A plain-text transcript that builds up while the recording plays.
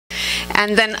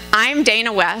And then I'm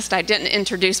Dana West. I didn't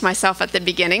introduce myself at the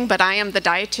beginning, but I am the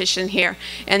dietitian here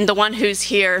and the one who's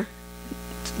here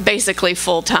basically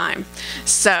full time.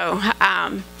 So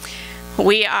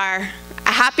we are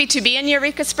happy to be in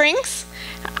Eureka Springs.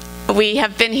 We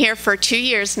have been here for 2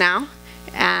 years now,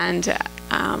 and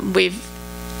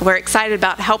we're excited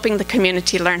about helping the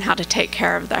community learn how to take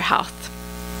care of their health.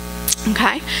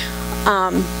 Okay.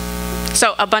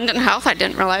 So Abundant Health, I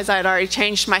didn't realize I'd already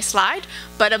changed my slide,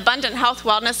 but Abundant Health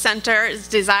Wellness Center's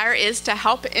desire is to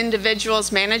help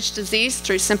individuals manage disease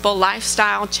through simple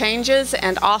lifestyle changes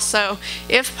and also,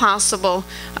 if possible,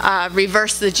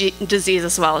 reverse the disease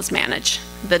as well as manage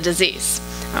the disease.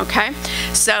 Okay,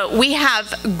 so we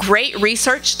have great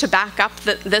research to back up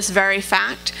this very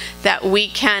fact that we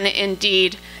can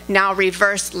indeed now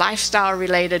reverse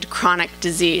lifestyle-related chronic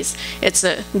disease. It's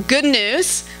a good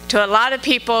news to a lot of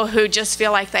people who just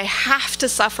feel like they have to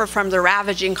suffer from the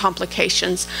ravaging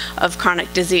complications of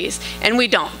chronic disease, and we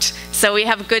don't. So we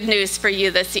have good news for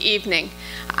you this evening.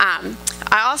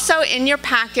 I also, in your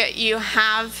packet, you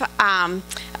have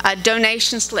a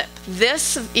donation slip.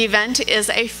 This event is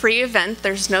a free event.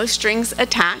 There's no strings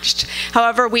attached.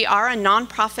 However, we are a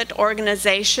nonprofit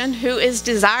organization who is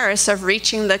desirous of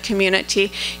reaching the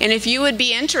community. And if you would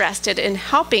be interested in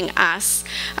helping us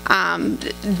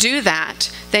do that,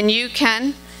 then you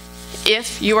can,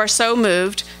 if you are so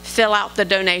moved, fill out the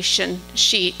donation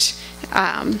sheet,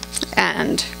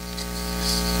 and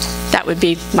that would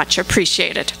be much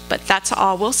appreciated. But that's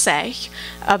all we'll say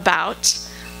about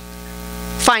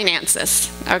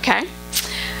finances, okay?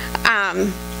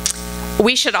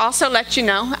 We should also let you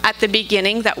know at the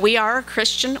beginning that we are a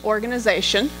Christian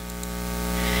organization,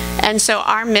 and so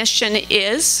our mission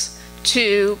is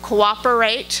to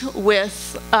cooperate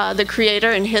with the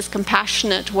Creator in His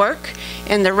compassionate work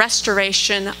in the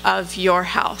restoration of your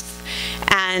health.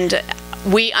 And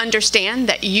we understand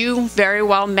that you very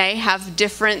well may have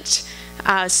different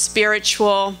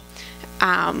spiritual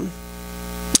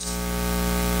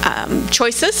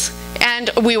choices, and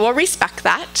we will respect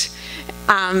that.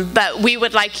 But we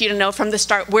would like you to know from the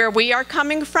start where we are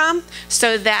coming from,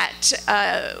 so that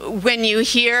when you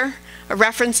hear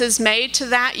references made to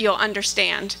that, you'll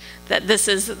understand that this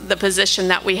is the position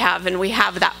that we have, and we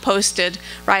have that posted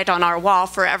right on our wall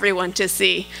for everyone to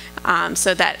see,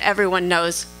 so that everyone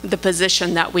knows the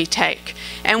position that we take.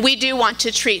 And we do want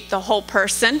to treat the whole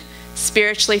person,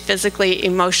 spiritually, physically,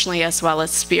 emotionally, as well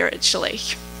as spiritually.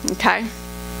 Okay?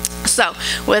 So,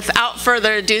 without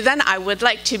further ado then, I would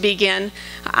like to begin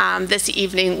this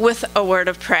evening with a word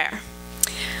of prayer.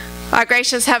 Our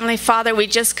gracious Heavenly Father, we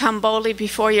just come boldly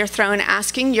before your throne,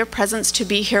 asking your presence to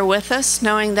be here with us,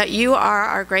 knowing that you are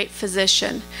our great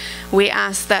physician. We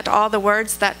ask that all the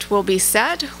words that will be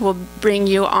said will bring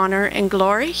you honor and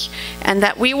glory, and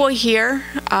that we will hear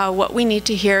what we need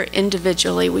to hear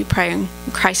individually. We pray in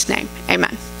Christ's name.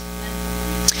 Amen.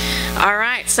 All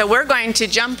right, so we're going to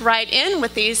jump right in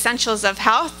with the essentials of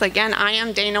health. Again, I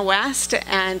am Dana West,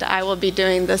 and I will be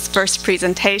doing this first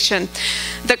presentation.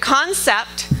 The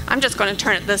concept, I'm just going to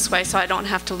turn it this way so I don't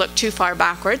have to look too far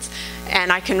backwards,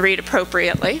 and I can read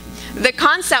appropriately. The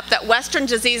concept that Western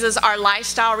diseases are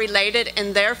lifestyle related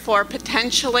and therefore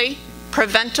potentially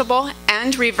preventable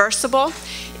and reversible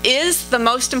is the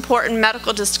most important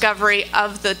medical discovery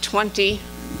of the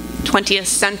 20th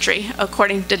century,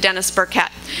 according to Dennis Burkett.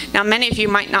 Now, many of you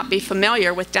might not be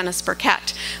familiar with Dennis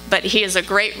Burkett, but he is a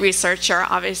great researcher,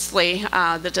 obviously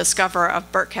the discoverer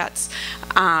of Burkett's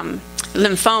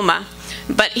lymphoma.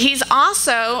 But he's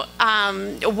also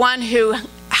one who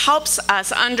helps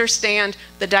us understand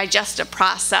the digestive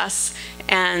process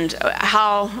and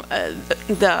how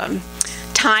the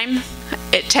time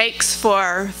it takes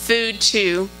for food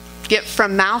to get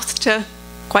from mouth to,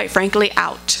 quite frankly,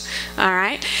 out. All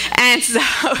right, and so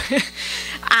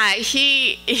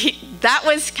that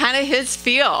was kind of his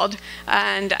field,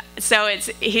 and so it's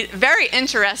very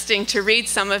interesting to read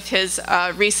some of his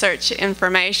research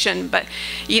information. But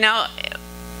you know,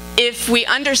 if we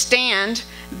understand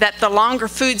that the longer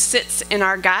food sits in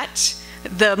our gut,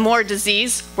 the more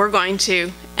disease we're going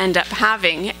to end up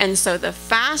having. And so the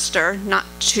faster, not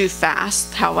too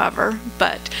fast, however,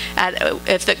 but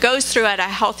if it goes through at a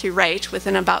healthy rate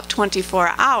within about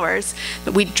 24 hours,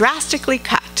 we drastically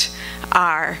cut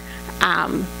our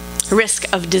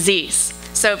risk of disease.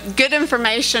 So good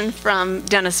information from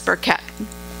Dennis Burkett.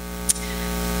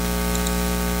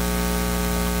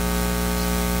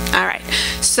 All right,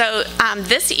 so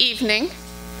this evening,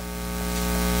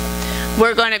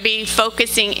 we're going to be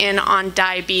focusing in on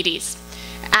diabetes.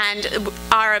 And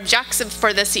our objective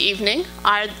for this evening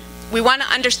are, we want to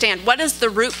understand what is the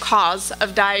root cause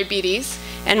of diabetes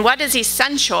and what is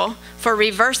essential for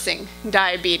reversing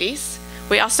diabetes.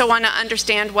 We also want to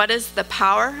understand what is the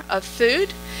power of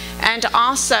food, and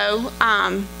also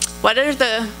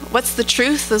what's the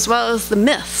truth as well as the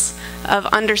myths of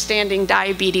understanding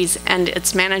diabetes and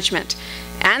its management.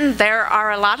 And there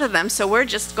are a lot of them, so we're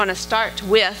just going to start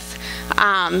with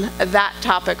that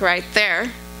topic right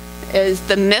there, is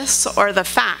the myths or the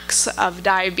facts of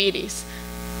diabetes.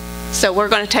 So we're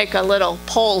going to take a little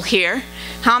poll here.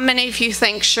 How many of you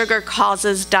think sugar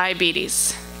causes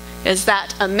diabetes? Is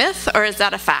that a myth or is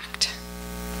that a fact?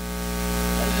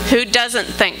 Who doesn't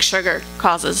think sugar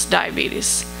causes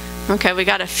diabetes? Okay, we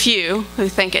got a few who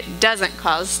think it doesn't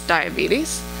cause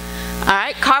diabetes. All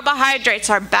right, carbohydrates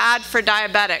are bad for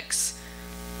diabetics.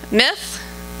 Myth?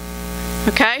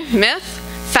 Okay, myth,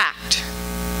 fact.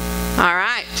 All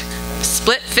right,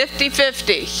 split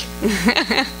 50-50.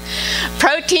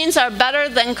 Proteins are better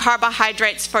than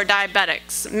carbohydrates for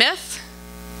diabetics. Myth?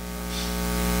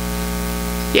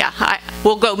 Yeah,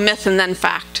 we'll go myth and then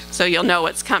fact, so you'll know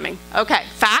what's coming. Okay,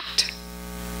 fact?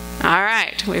 All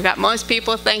right, we've got most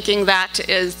people thinking that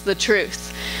is the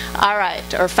truth. All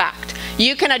right, or fact.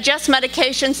 You can adjust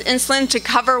medications, insulin, to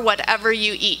cover whatever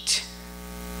you eat.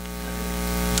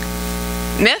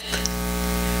 Myth?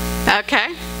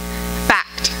 Okay.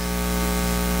 Fact.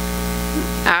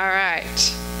 All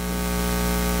right.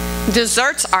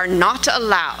 Desserts are not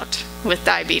allowed with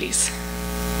diabetes.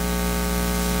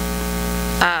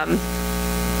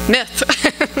 Myth.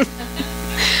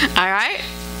 All right.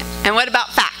 And what about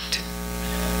fact?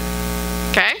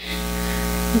 Okay.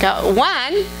 Got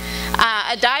one.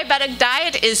 A diabetic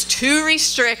diet is too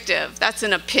restrictive. That's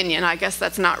an opinion. I guess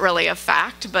that's not really a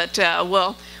fact, but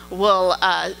we'll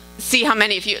see how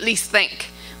many of you at least think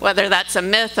whether that's a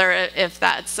myth or if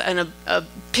that's an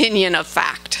opinion of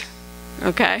fact.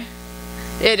 Okay.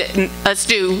 Let's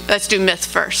do myth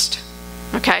first.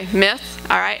 Okay, myth.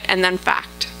 All right, and then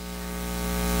fact.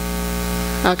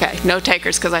 Okay, no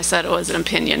takers because I said it was an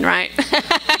opinion, right?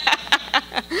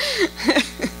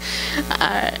 All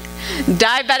right.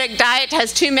 Diabetic diet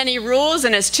has too many rules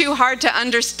and is too hard to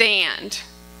understand.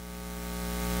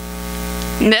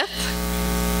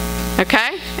 Myth?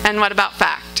 Okay, and what about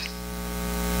fact?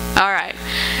 All right.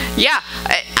 Yeah,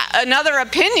 another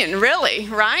opinion, really,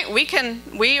 right?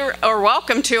 We are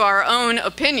welcome to our own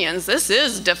opinions. This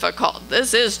is difficult.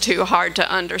 This is too hard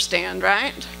to understand,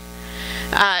 right?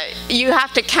 You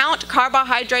have to count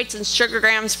carbohydrates and sugar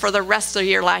grams for the rest of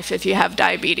your life if you have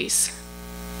diabetes.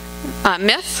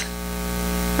 Myth?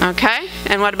 Okay,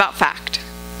 and what about fact?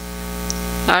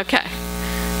 Okay,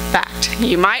 fact.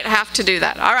 You might have to do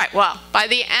that. All right, well, by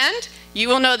the end, you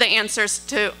will know the answers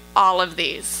to all of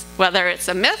these, whether it's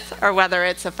a myth or whether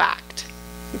it's a fact.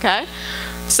 Okay,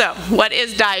 so what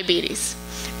is diabetes?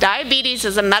 Diabetes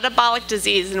is a metabolic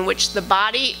disease in which the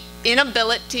body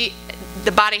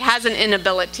has an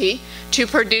inability to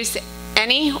produce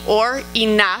any or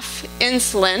enough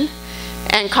insulin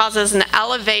and causes an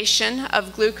elevation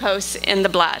of glucose in the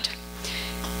blood.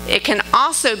 It can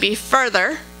also be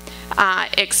further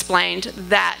explained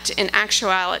that in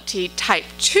actuality type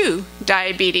 2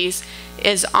 diabetes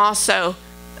is also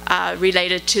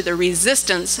related to the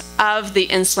resistance of the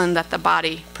insulin that the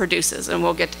body produces, and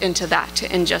we'll get into that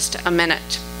in just a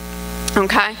minute.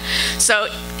 Okay, so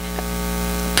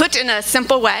put in a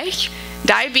simple way,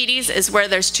 diabetes is where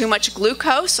there's too much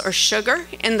glucose or sugar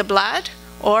in the blood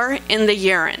or in the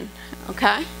urine.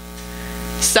 Okay,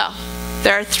 so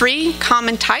there are 3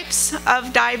 common types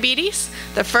of diabetes.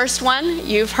 The first one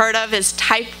you've heard of is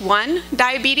type 1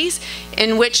 diabetes,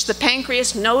 in which the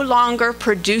pancreas no longer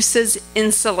produces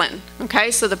insulin. Okay,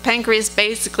 so the pancreas,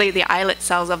 basically the islet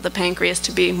cells of the pancreas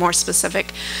to be more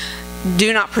specific,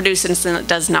 do not produce insulin. It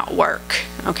does not work.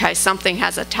 Okay, something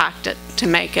has attacked it to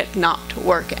make it not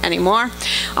work anymore.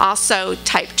 Also,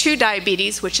 type 2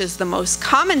 diabetes, which is the most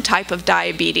common type of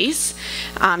diabetes.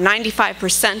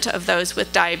 95% of those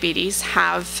with diabetes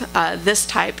have this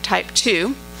type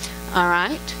 2. All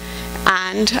right,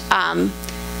 and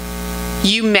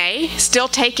you may still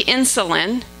take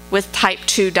insulin with type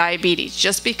 2 diabetes.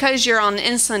 Just because you're on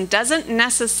insulin doesn't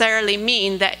necessarily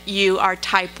mean that you are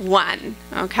type 1,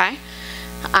 okay?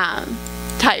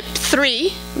 Type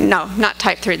 3, no, not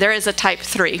type 3, there is a type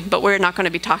 3, but we're not going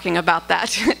to be talking about that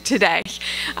today.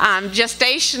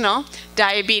 Gestational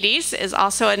diabetes is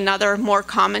also another more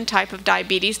common type of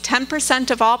diabetes.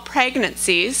 10% of all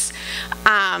pregnancies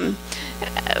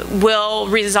will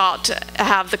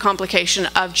have the complication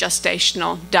of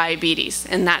gestational diabetes,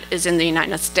 and that is in the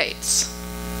United States.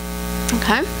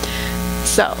 Okay,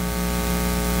 so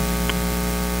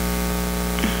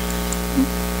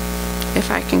if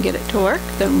I can get it to work,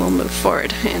 then we'll move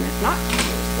forward, and if not,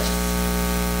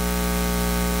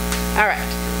 All right,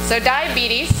 so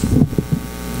diabetes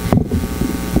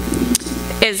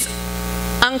is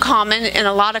uncommon in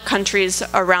a lot of countries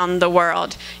around the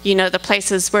world. You know, the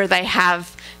places where they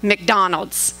have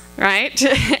McDonald's, right?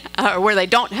 Or where they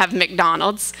don't have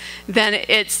McDonald's, then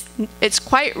it's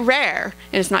quite rare.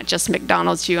 And it's not just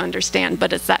McDonald's, you understand,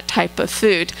 but it's that type of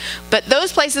food. But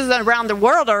those places around the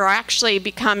world are actually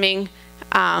becoming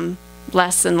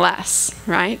less and less,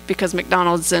 right? Because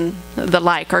McDonald's and the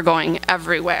like are going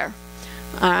everywhere,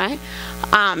 all right?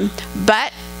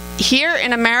 But here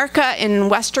in America, in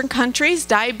Western countries,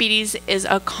 diabetes is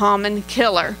a common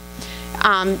killer.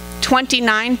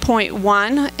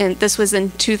 29.1, and this was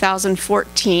in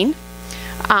 2014,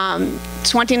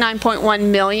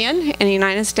 29.1 million in the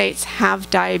United States have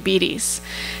diabetes.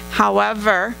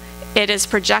 However, it is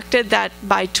projected that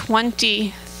by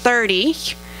 2030,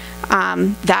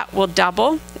 that will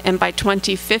double, and by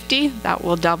 2050, that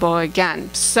will double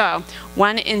again. So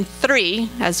 1 in 3,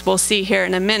 as we'll see here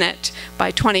in a minute,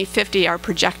 by 2050 are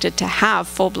projected to have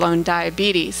full-blown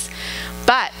diabetes.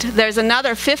 But there's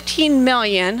another 15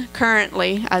 million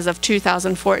currently, as of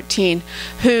 2014,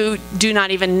 who do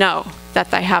not even know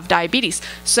that they have diabetes.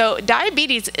 So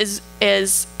diabetes is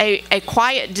a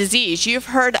quiet disease. You've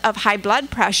heard of high blood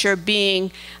pressure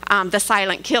being the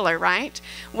silent killer, right?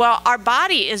 Well, our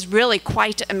body is really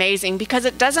quite amazing because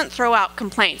it doesn't throw out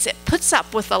complaints. It puts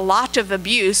up with a lot of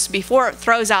abuse before it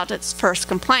throws out its first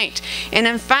complaint. And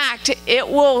in fact, it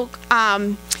will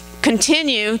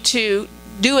continue to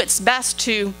do its best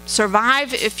to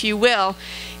survive, if you will,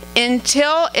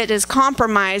 until it is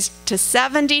compromised to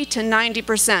 70 to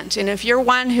 90%. And if you're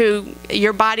one who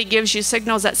your body gives you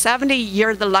signals at 70,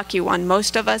 you're the lucky one.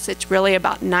 Most of us, it's really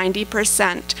about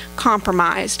 90%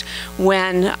 compromised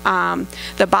when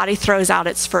the body throws out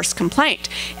its first complaint.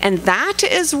 And that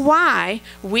is why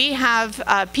we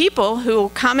have people who will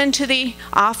come into the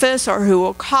office or who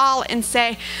will call and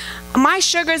say, my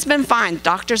sugar's been fine. The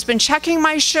doctor's been checking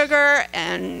my sugar,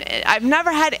 and I've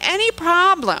never had any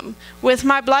problem with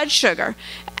my blood sugar.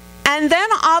 And then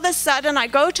all of a sudden, I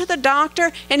go to the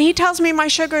doctor, and he tells me my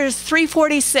sugar is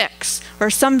 346, or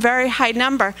some very high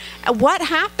number. What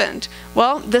happened?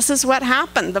 Well, this is what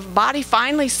happened. The body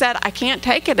finally said, I can't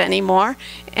take it anymore,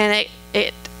 and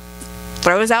it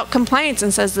throws out complaints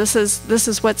and says, this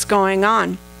is what's going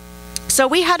on. So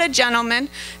we had a gentleman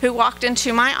who walked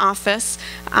into my office,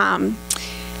 and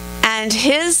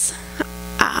his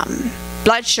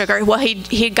blood sugar, well,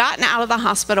 he'd gotten out of the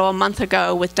hospital a month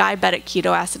ago with diabetic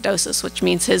ketoacidosis, which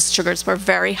means his sugars were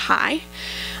very high.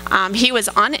 He was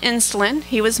on insulin.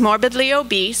 He was morbidly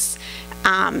obese.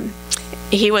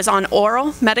 He was on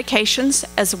oral medications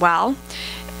as well,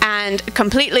 and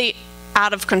completely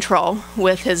out of control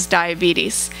with his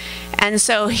diabetes. And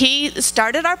so he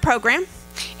started our program.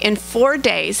 In 4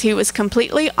 days, he was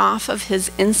completely off of his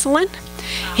insulin.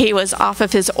 He was off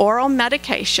of his oral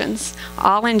medications,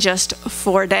 all in just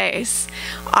 4 days.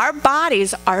 Our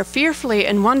bodies are fearfully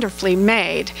and wonderfully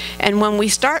made, and when we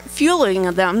start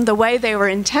fueling them the way they were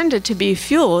intended to be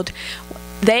fueled,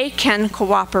 they can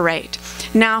cooperate.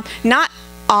 Now, not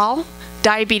all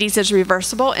diabetes is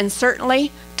reversible, and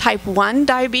certainly type 1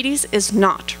 diabetes is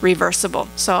not reversible.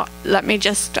 So let me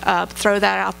just throw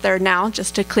that out there now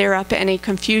just to clear up any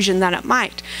confusion that it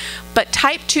might. But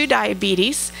type 2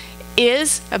 diabetes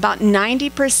is about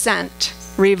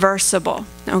 90% reversible,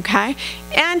 okay?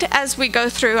 And as we go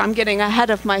through, I'm getting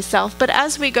ahead of myself, but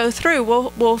as we go through,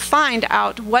 we'll find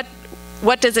out what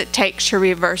does it take to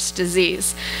reverse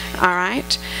disease, all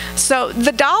right? So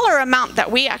the dollar amount that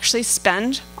we actually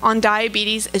spend on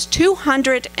diabetes is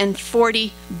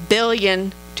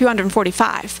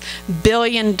 $245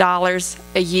 billion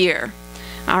a year,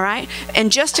 all right?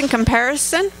 And just in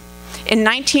comparison, in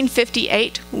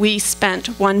 1958, we spent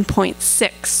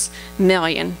 $1.6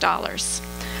 million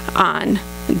on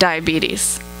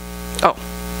diabetes. Oh,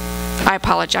 I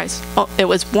apologize. Oh, it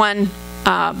was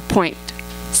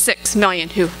 1.6 million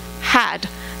who had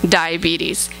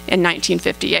diabetes in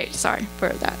 1958. Sorry for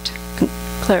that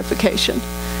clarification.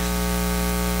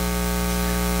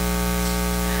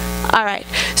 All right,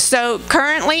 so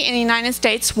currently in the United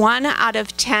States, 1 out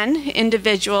of 10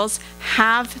 individuals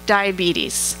have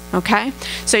diabetes, okay?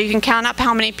 So you can count up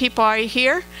how many people are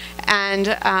here, and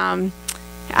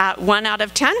at 1 out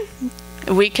of 10,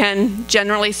 we can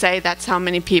generally say that's how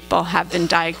many people have been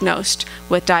diagnosed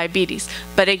with diabetes.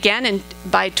 But again,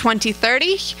 by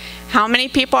 2030, how many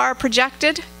people are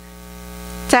projected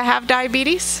to have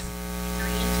diabetes?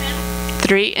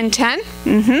 3 in 10.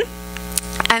 3 in 10?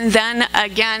 And then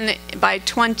again, by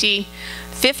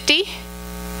 2050,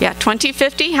 yeah,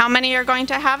 2050, how many are going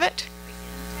to have it?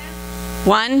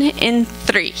 1 in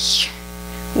 3.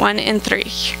 1 in 3.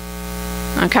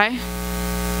 Okay?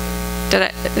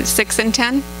 6 in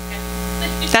 10?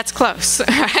 That's close,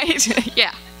 right?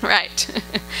 Yeah, right.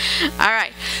 All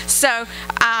right. So,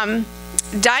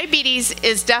 diabetes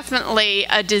is definitely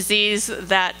a disease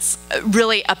that's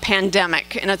really a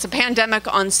pandemic, and it's a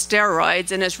pandemic on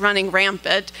steroids, and it's running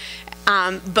rampant,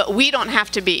 but we don't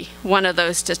have to be one of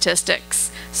those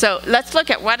statistics. So let's look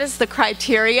at what is the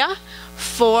criteria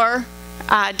for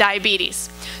diabetes.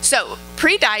 So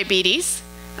pre-diabetes,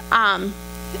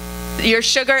 your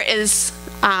sugar is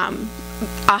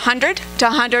 100 to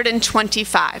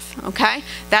 125, okay?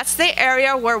 That's the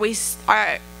area where we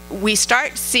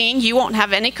start seeing, you won't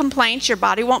have any complaints, your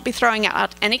body won't be throwing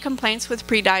out any complaints with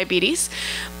prediabetes,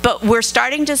 but we're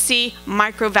starting to see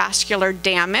microvascular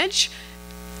damage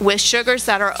with sugars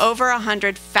that are over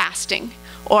 100 fasting,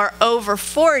 or over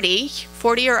 40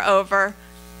 or over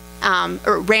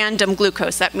or random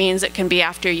glucose. That means it can be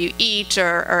after you eat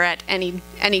or at any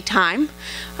time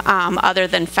other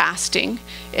than fasting.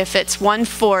 If it's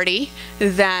 140,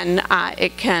 then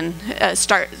it can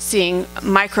start seeing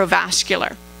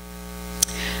microvascular.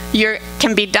 You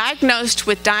can be diagnosed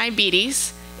with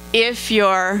diabetes if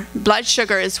your blood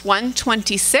sugar is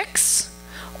 126,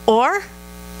 or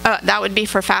that would be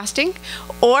for fasting,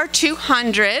 or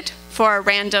 200 for a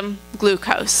random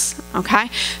glucose, okay?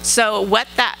 So what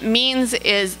that means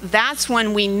is that's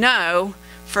when we know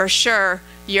for sure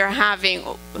you're having,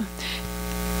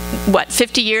 what,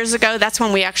 50 years ago, that's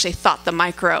when we actually thought the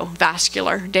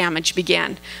microvascular damage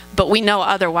began. But we know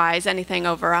otherwise, anything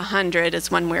over 100 is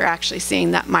when we're actually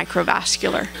seeing that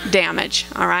microvascular damage,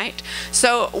 all right?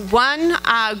 So one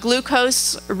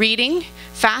glucose reading,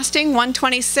 fasting,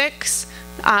 126,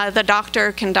 the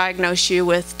doctor can diagnose you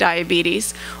with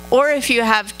diabetes. Or if you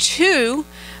have two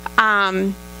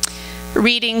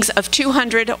readings of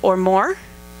 200 or more,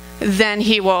 then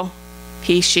she will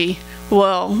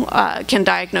can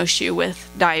diagnose you with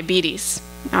diabetes.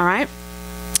 All right.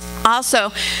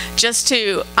 Also, just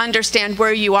to understand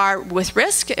where you are with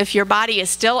risk, if your body is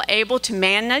still able to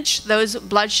manage those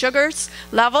blood sugars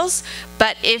levels,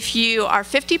 but if you are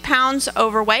 50 pounds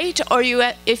overweight, or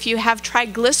if you have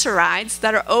triglycerides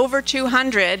that are over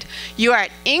 200, you are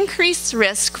at increased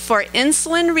risk for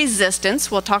insulin resistance.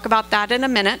 We'll talk about that in a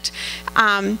minute,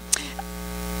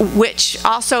 which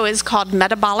also is called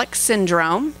metabolic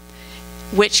syndrome,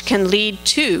 which can lead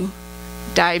to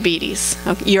diabetes.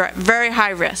 You're at very high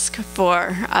risk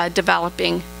for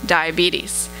developing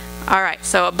diabetes. All right,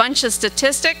 so a bunch of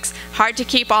statistics, hard to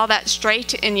keep all that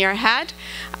straight in your head.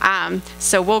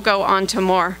 So we'll go on to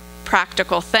more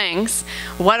practical things.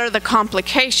 What are the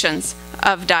complications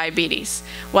of diabetes?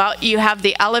 Well, you have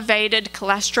the elevated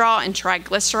cholesterol and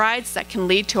triglycerides that can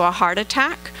lead to a heart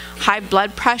attack, high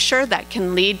blood pressure that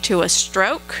can lead to a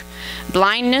stroke,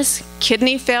 blindness,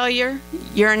 kidney failure,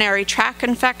 urinary tract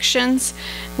infections,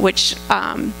 which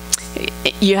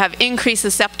you have increased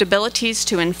susceptibilities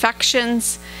to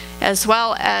infections, as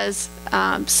well as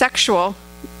sexual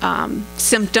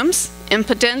symptoms,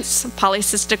 impotence,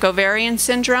 polycystic ovarian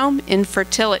syndrome,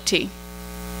 infertility.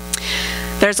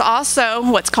 There's also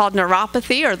what's called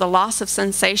neuropathy, or the loss of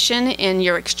sensation in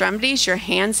your extremities, your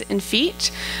hands and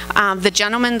feet. The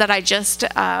gentleman that I just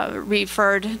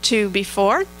referred to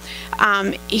before,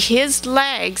 his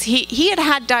legs, he had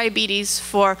had diabetes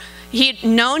he'd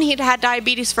known he'd had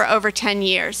diabetes for over 10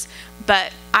 years,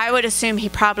 but I would assume he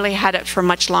probably had it for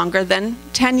much longer than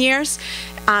 10 years.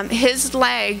 His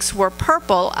legs were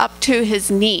purple up to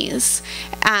his knees,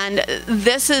 and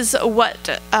this is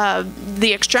what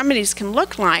the extremities can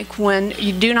look like when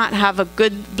you do not have a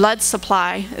good blood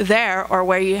supply there, or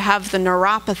where you have the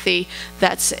neuropathy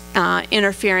that's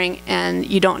interfering and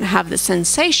you don't have the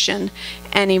sensation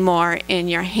anymore in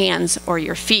your hands or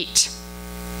your feet.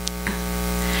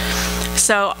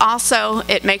 So also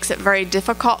it makes it very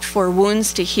difficult for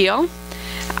wounds to heal,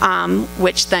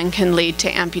 which then can lead to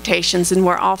amputations, and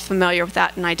we're all familiar with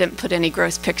that, and I didn't put any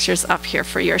gross pictures up here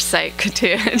for your sake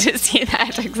to see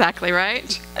that exactly,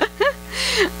 right?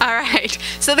 All right,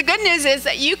 so the good news is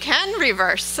that you can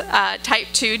reverse type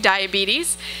 2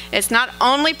 diabetes. It's not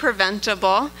only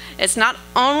preventable, it's not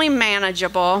only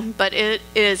manageable, but it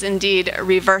is indeed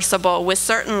reversible with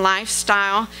certain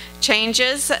lifestyle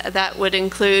changes that would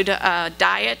include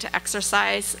diet,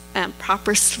 exercise, and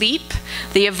proper sleep,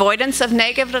 the avoidance of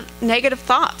negative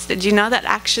thoughts. Did you know that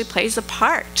actually plays a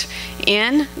part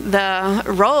in the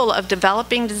role of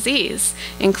developing disease,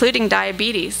 including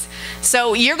diabetes?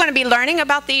 So you're going to be learning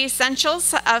about the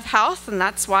essentials of health, and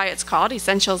that's why it's called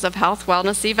Essentials of Health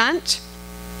Wellness Event.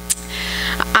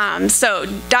 So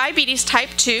diabetes type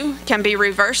 2 can be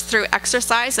reversed through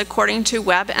exercise according to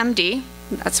WebMD.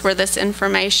 That's where this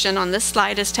information on this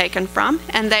slide is taken from.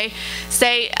 And they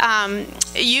say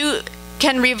you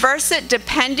can reverse it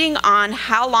depending on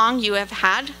how long you have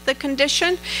had the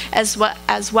condition, as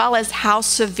well as how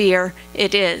severe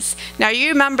it is. Now, you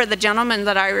remember the gentleman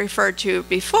that I referred to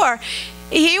before.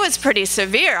 He was pretty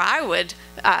severe, I would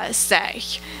say,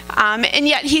 and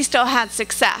yet he still had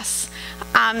success.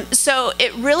 So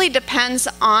it really depends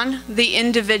on the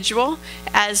individual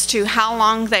as to how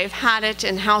long they've had it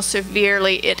and how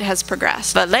severely it has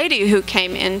progressed. The lady who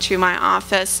came into my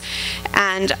office,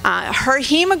 and her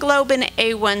hemoglobin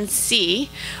A1C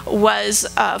was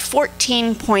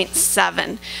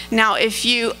 14.7. Now, if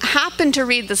you happen to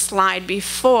read the slide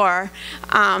before,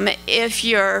 if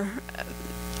your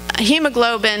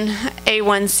hemoglobin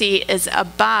A1C is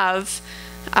above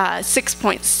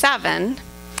 6.7,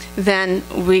 then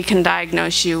we can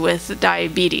diagnose you with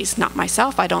diabetes. Not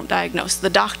myself, I don't diagnose. The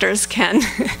doctors can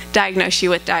diagnose you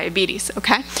with diabetes,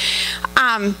 okay?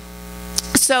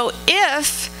 So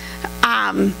if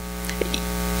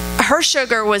her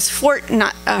sugar was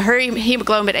her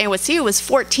hemoglobin A1C was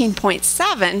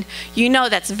 14.7, you know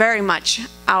that's very much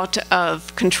out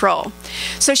of control.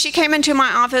 So she came into my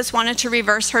office, wanted to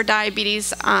reverse her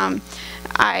diabetes.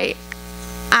 I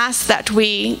asked that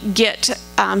we get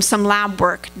some lab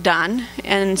work done,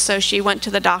 and so she went to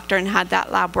the doctor and had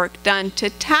that lab work done to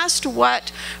test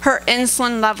what her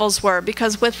insulin levels were,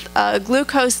 because with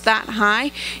glucose that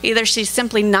high, either she's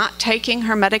simply not taking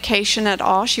her medication at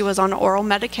all, she was on oral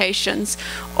medications,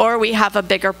 or we have a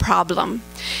bigger problem.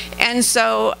 And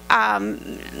so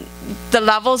the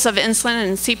levels of insulin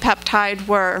and C-peptide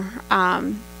were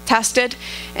tested,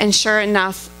 and sure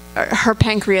enough, her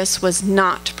pancreas was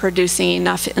not producing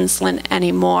enough insulin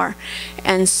anymore.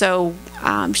 And so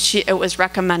it was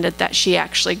recommended that she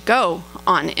actually go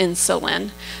on insulin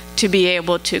to be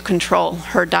able to control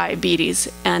her diabetes.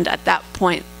 And at that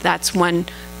point, that's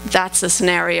a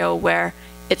scenario where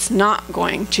it's not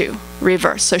going to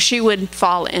reverse. So she would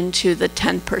fall into the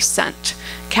 10%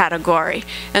 category.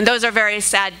 And those are very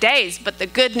sad days, but the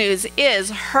good news is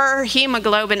her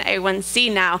hemoglobin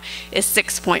A1C now is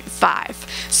 6.5.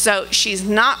 So she's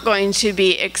not going to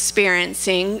be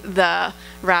experiencing the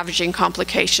ravaging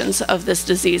complications of this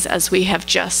disease as we have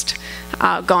just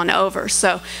gone over.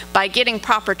 So by getting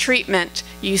proper treatment,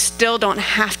 you still don't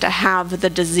have to have the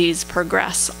disease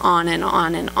progress on and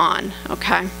on and on,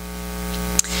 okay?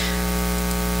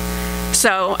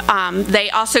 So they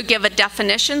also give a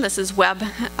definition. This is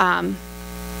WebMD.com.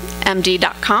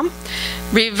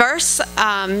 Reverse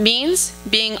means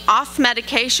being off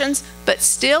medications but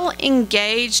still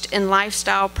engaged in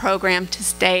lifestyle program to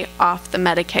stay off the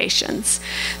medications.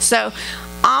 So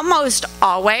almost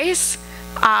always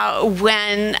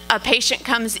when a patient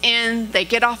comes in, they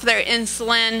get off their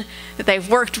insulin, they've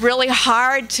worked really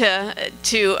hard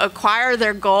to acquire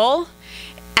their goal,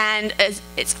 and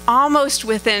it's almost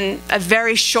within a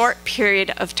very short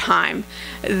period of time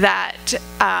that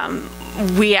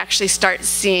we actually start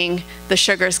seeing the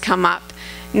sugars come up.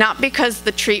 Not because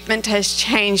the treatment has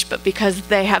changed, but because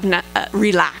they have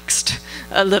relaxed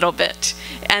a little bit.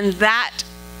 And that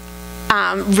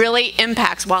really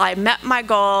impacts, while I met my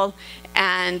goal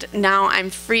and now I'm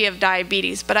free of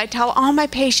diabetes. But I tell all my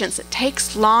patients it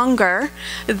takes longer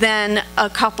than a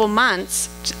couple months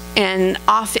and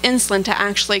off insulin to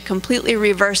actually completely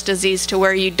reverse disease to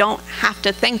where you don't have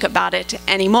to think about it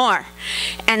anymore.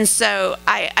 And so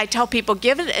I tell people,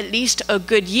 give it at least a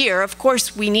good year. Of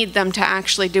course, we need them to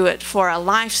actually do it for a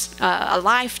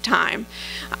lifetime,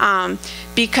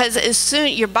 because as soon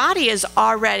your body is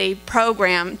already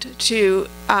programmed to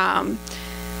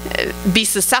be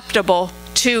susceptible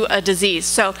to a disease.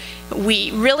 So we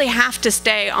really have to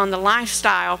stay on the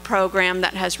lifestyle program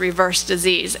that has reversed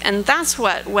disease. And that's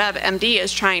what WebMD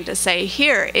is trying to say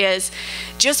here, is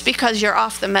just because you're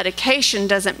off the medication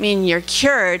doesn't mean you're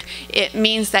cured. It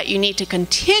means that you need to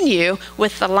continue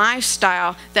with the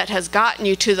lifestyle that has gotten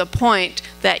you to the point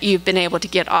that you've been able to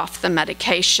get off the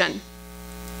medication.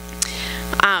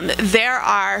 There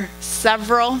are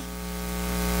several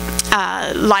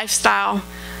lifestyle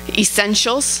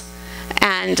essentials,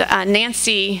 and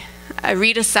Nancy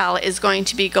Ridesell is going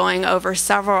to be going over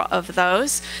several of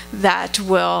those that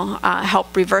will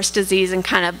help reverse disease and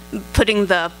kind of putting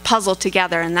the puzzle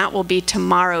together, and that will be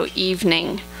tomorrow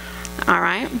evening. All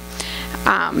right.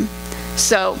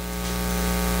 So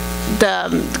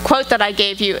the quote that I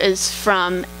gave you is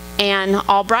from Ann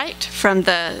Albright from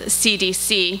the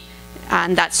CDC,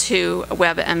 and that's who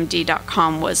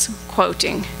WebMD.com was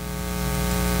quoting.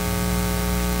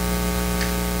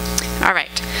 All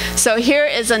right, so here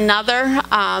is another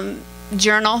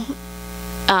journal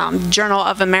Journal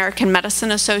of American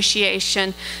Medicine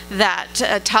Association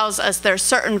that tells us there are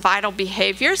certain vital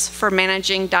behaviors for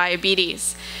managing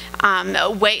diabetes.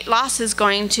 Weight loss is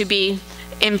going to be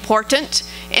important,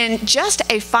 and just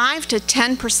a 5 to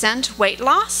 10% weight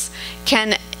loss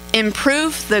can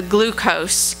improve the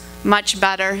glucose much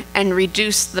better and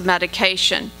reduce the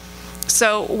medication.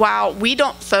 So while we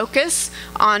don't focus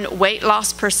on weight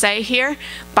loss per se here,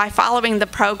 by following the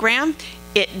program,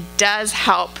 it does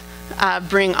help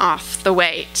bring off the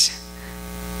weight.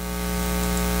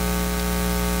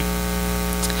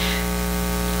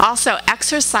 Also,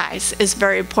 exercise is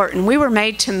very important. We were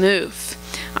made to move.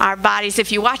 Our bodies,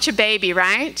 if you watch a baby,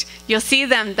 right, you'll see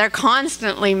them, they're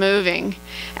constantly moving.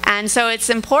 And so it's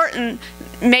important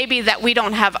maybe that we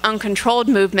don't have uncontrolled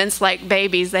movements like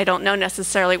babies. They don't know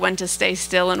necessarily when to stay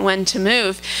still and when to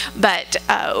move. But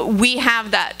we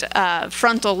have that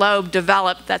frontal lobe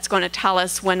developed that's going to tell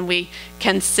us when we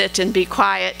can sit and be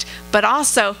quiet. But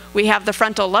also we have the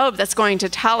frontal lobe that's going to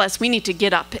tell us we need to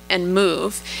get up and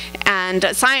move. And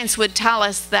science would tell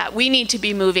us that we need to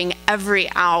be moving every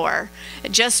hour.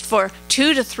 Just for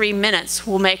 2 to 3 minutes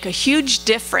will make a huge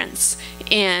difference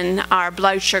in our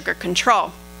blood sugar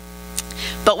control.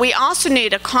 But we also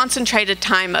need a concentrated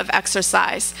time of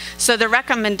exercise. So the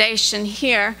recommendation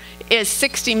here is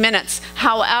 60 minutes.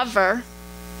 However,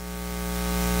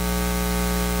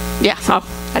 yeah, oh,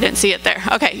 I didn't see it there.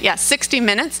 Okay, yeah, 60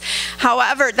 minutes.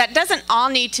 However, that doesn't all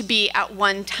need to be at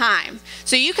one time.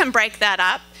 So you can break that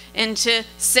up into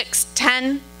 6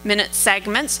 10-minute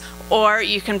segments, or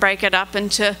you can break it up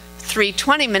into 3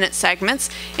 20-minute segments.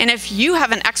 And if you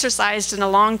haven't exercised in a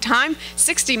long time,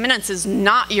 60 minutes is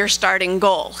not your starting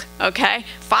goal, okay?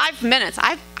 5 minutes.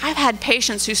 I've had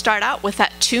patients who start out with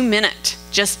that 2-minute,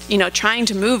 just, you know, trying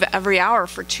to move every hour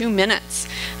for 2 minutes.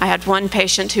 I had one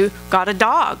patient who got a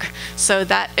dog so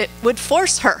that it would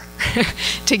force her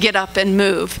to get up and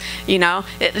move, you know,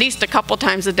 at least a couple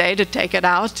times a day to take it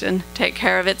out and take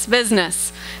care of its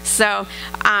business. So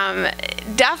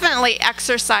definitely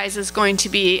exercise is going to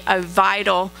be a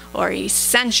vital or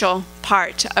essential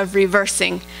part of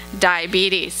reversing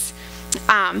diabetes.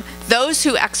 Those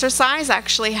who exercise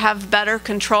actually have better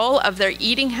control of their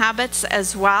eating habits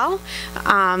as well,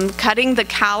 cutting the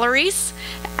calories,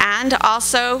 and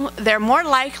also they're more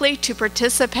likely to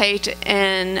participate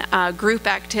in group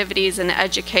activities and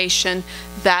education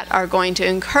that are going to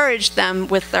encourage them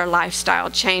with their lifestyle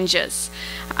changes.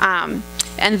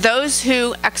 And those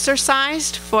who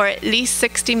exercised for at least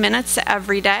 60 minutes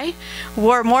every day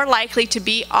were more likely to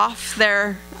be off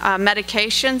their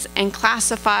medications and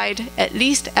classified at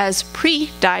least as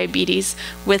pre-diabetes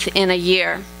within a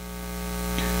year.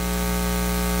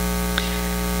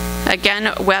 Again,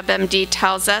 WebMD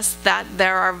tells us that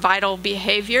there are vital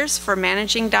behaviors for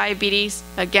managing diabetes.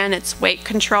 Again, it's weight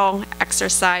control,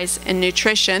 exercise, and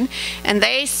nutrition. And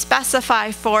they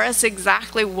specify for us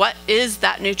exactly what is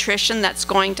that nutrition that's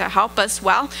going to help us.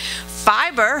 Well,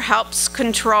 fiber helps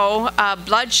control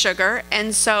blood sugar.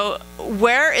 And so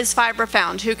where is fiber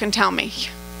found? Who can tell me?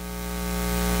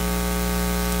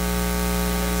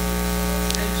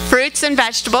 Fruits and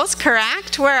vegetables,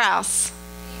 correct. Where else?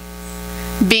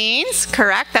 Beans,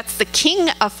 correct. That's the king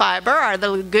of fiber, are the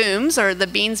legumes, or the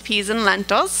beans, peas, and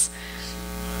lentils.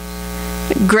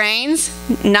 Grains,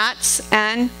 nuts,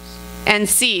 and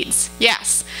seeds.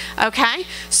 Yes. Okay.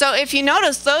 So if you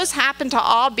notice, those happen to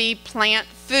all be plant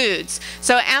foods.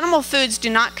 So animal foods do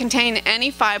not contain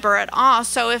any fiber at all.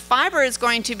 So if fiber is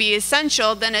going to be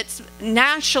essential, then it's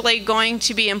naturally going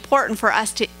to be important for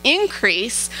us to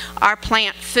increase our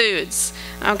plant foods.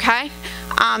 Okay.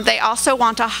 They also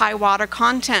want a high water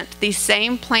content. These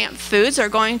same plant foods are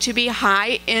going to be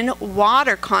high in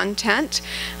water content,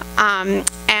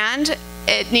 and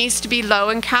it needs to be low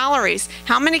in calories.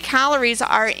 How many calories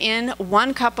are in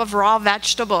 1 cup of raw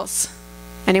vegetables?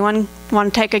 Anyone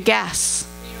want to take a guess?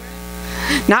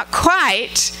 Not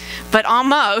quite, but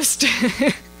almost.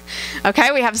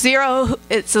 Okay, we have 0.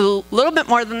 It's a little bit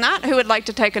more than that. Who would like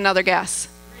to take another guess?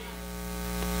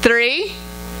 3?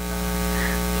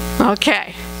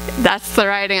 Okay, that's the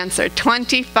right answer,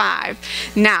 25.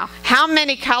 Now, how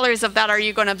many calories of that are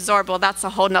you going to absorb? Well, that's a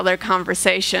whole nother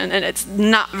conversation, and it's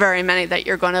not very many that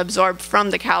you're going to absorb from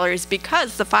the calories,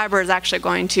 because the fiber is actually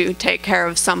going to take care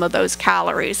of some of those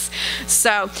calories.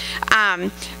 So,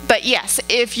 but yes,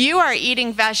 if you are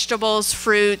eating vegetables,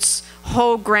 fruits,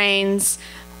 whole grains,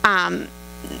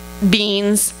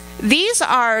 beans, these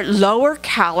are lower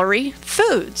calorie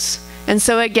foods. And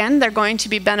so again, they're going to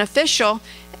be beneficial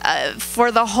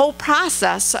for the whole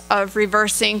process of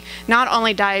reversing not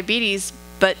only diabetes,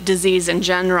 but disease in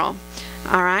general.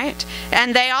 All right.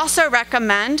 And they also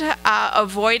recommend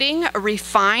avoiding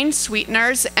refined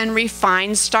sweeteners and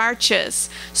refined starches.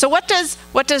 So what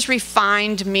does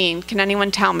refined mean? Can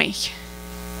anyone tell me?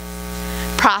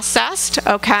 Processed,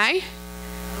 okay.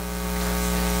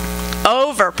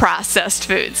 Over-processed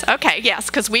foods. Okay, yes,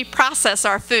 because we process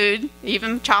our food.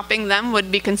 Even chopping them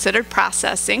would be considered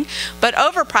processing. But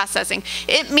over-processing,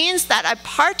 it means that a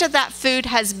part of that food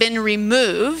has been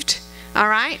removed. All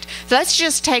right, let's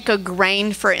just take a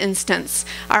grain for instance.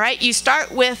 All right, you start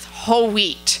with whole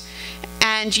wheat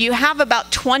and you have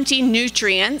about 20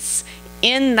 nutrients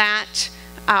in that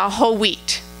whole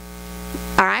wheat.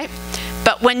 All right,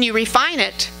 but when you refine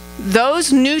it,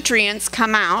 those nutrients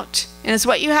come out, and it's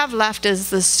what you have left is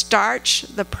the starch,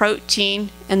 the protein,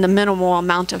 and the minimal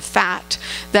amount of fat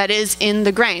that is in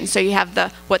the grain. So you have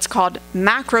the what's called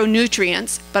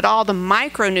macronutrients, but all the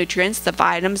micronutrients, the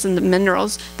vitamins and the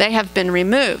minerals, they have been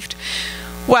removed.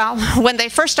 Well, when they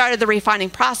first started the refining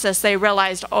process, they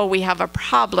realized, oh, we have a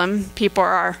problem. People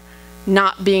are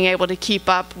not being able to keep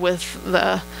up with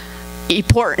the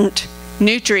important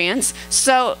nutrients.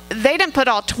 So they didn't put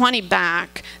all 20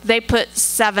 back, they put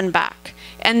 7 back.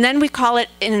 And then we call it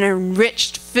an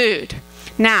enriched food.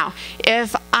 Now,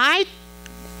 if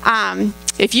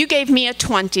you gave me a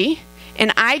 20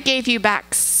 and I gave you back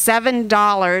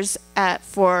 $7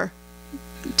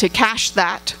 to cash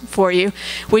that for you,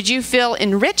 would you feel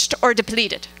enriched or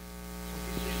depleted?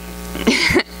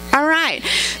 All right,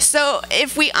 so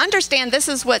if we understand this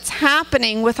is what's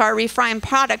happening with our refined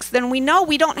products, then we know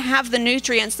we don't have the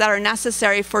nutrients that are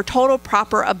necessary for total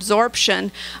proper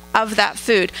absorption of that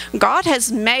food. God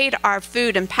has made our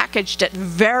food and packaged it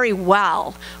very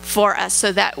well for us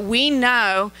so that we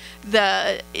know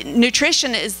the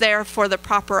nutrition is there for the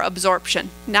proper absorption.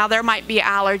 Now there might be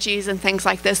allergies and things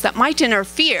like this that might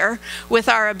interfere with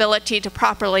our ability to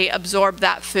properly absorb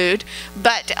that food,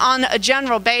 but on a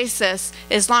general basis,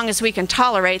 as long as we can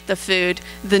tolerate the food,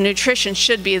 the nutrition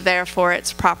should be there for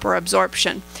its proper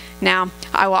absorption. Now,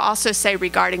 I will also say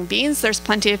regarding beans, there's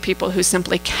plenty of people who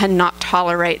simply cannot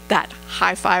tolerate that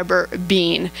high fiber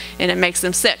bean and it makes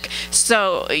them sick.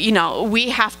 So, you know, we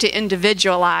have to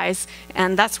individualize,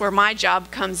 and that's where my job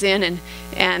comes in,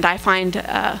 and I find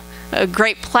a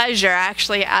great pleasure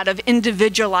actually out of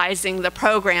individualizing the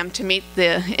program to meet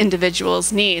the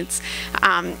individual's needs.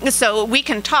 So we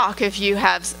can talk if you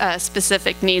have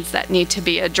specific needs that need to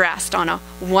be addressed on a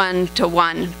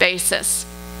one-to-one basis.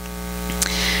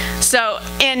 So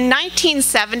in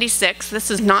 1976, this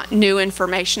is not new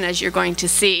information as you're going to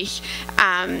see,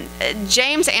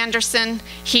 James Anderson,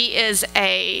 he is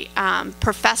a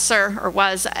professor, or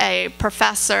was a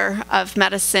professor of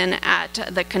medicine at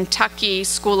the Kentucky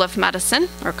School of Medicine,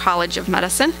 or College of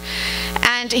Medicine.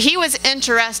 And he was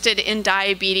interested in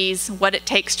diabetes, what it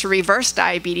takes to reverse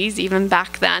diabetes, even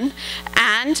back then.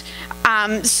 And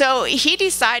so he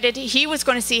decided he was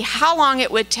going to see how long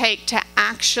it would take to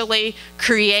actually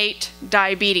create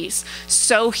diabetes.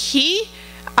 So he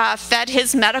fed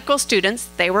his medical students.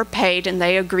 They were paid and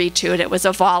they agreed to it. It was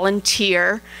a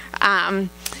volunteer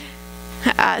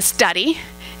study.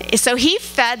 So he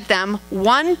fed them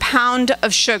 1 pound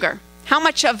of sugar. How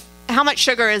much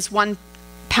sugar is 1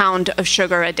 pound of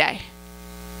sugar a day?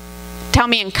 Tell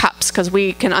me in cups, because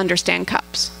we can understand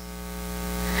cups.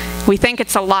 We think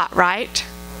it's a lot, right?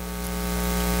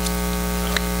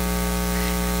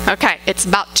 Okay, it's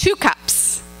about 2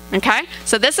 cups. Okay,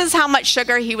 so this is how much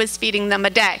sugar he was feeding them a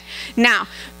day. Now,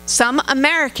 some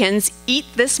Americans eat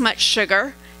this much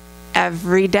sugar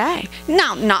every day.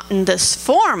 Now, not in this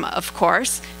form, of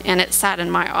course, and it sat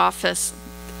in my office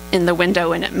in the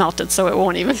window and it melted, so it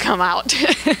won't even come out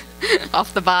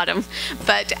off the bottom.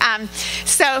 But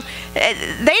so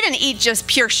they didn't eat just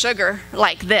pure sugar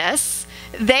like this.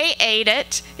 They ate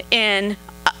it in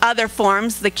other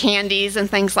forms, the candies and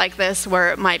things like this,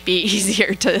 where it might be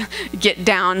easier to get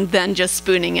down than just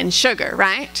spooning in sugar,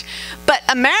 right? But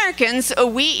Americans,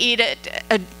 we eat it,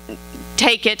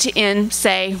 take it in,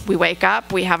 say, we wake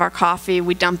up, we have our coffee,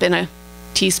 we dump in a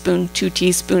teaspoon, 2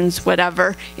 teaspoons,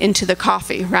 whatever, into the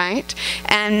coffee, right?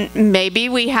 And maybe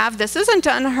we have, this isn't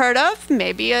unheard of,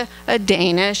 maybe a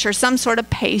Danish or some sort of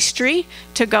pastry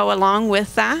to go along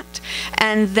with that.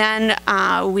 And then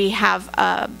we have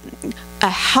a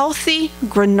healthy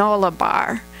granola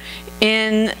bar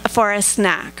for a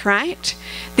snack, right?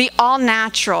 The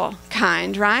all-natural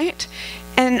kind, right?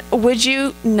 And would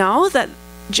you know that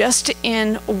just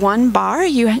in 1 bar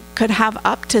you could have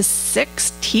up to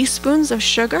 6 teaspoons of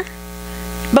sugar?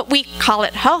 But we call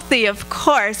it healthy, of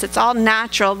course. It's all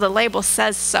natural. The label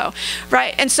says so,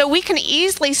 right? And so we can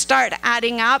easily start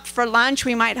adding up. For lunch,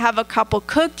 we might have a couple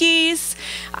cookies.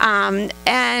 And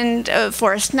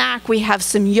for a snack, we have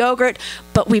some yogurt.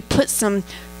 But we put some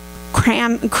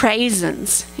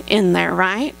craisins in there,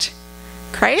 right?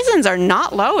 Craisins are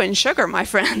not low in sugar, my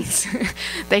friends.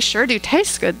 They sure do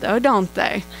taste good, though, don't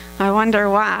they? I wonder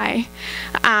why.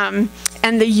 And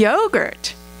the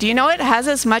yogurt. Do you know it has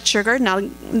as much sugar? Now,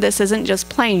 this isn't just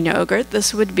plain yogurt.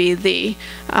 This would be the,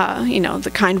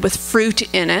 the kind with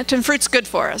fruit in it. And fruit's good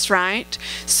for us, right?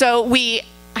 So we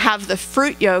have the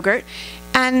fruit yogurt.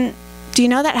 And do you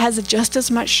know that has just as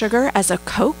much sugar as a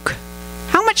Coke?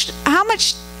 How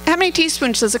many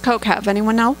teaspoons does a Coke have?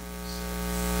 Anyone know?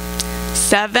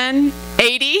 7,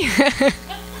 80?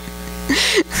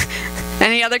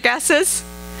 Any other guesses?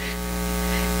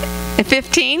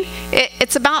 15?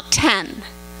 It's about 10.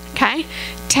 Okay,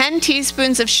 10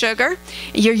 teaspoons of sugar.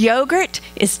 Your yogurt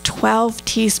is 12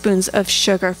 teaspoons of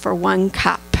sugar for 1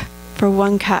 cup. For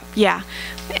 1 cup, yeah.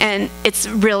 And it's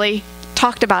really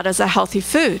talked about as a healthy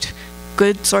food.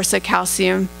 Good source of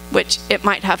calcium, which it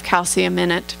might have calcium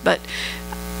in it, but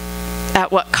at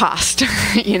what cost,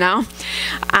 you know?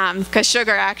 Because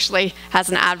sugar actually has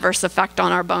an adverse effect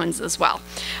on our bones as well.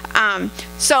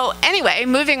 So anyway,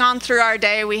 moving on through our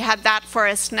day, we had that for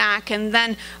a snack. And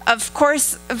then, of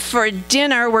course, for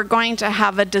dinner, we're going to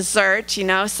have a dessert. You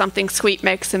know, something sweet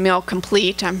makes a meal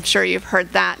complete. I'm sure you've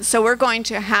heard that. So we're going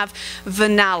to have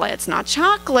vanilla. It's not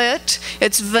chocolate.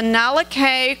 It's vanilla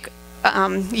cake,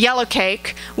 yellow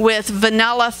cake with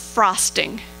vanilla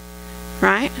frosting,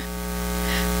 right?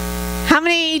 How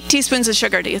many teaspoons of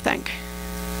sugar do you think?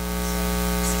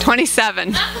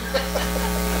 27.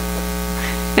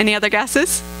 Any other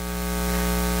guesses?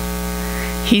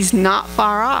 He's not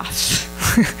far off.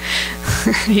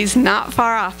 He's not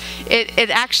far off. It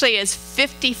actually is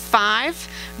 55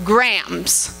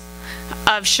 grams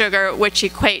of sugar, which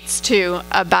equates to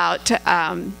about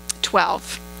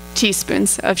 12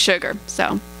 teaspoons of sugar.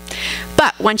 So,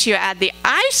 but once you add the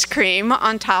ice cream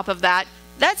on top of that,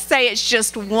 let's say it's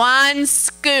just 1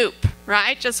 scoop,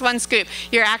 right? Just 1 scoop.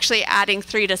 You're actually adding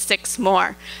 3 to 6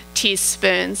 more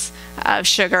teaspoons of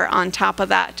sugar on top of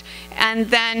that.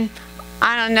 And then,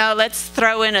 I don't know, let's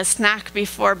throw in a snack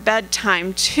before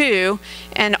bedtime too.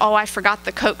 And oh, I forgot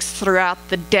the Cokes throughout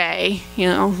the day. You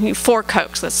know, 4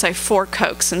 Cokes, let's say 4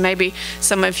 Cokes. And maybe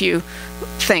some of you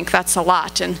think that's a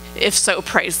lot. And if so,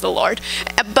 praise the Lord.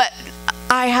 But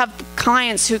I have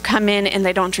clients who come in and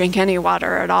they don't drink any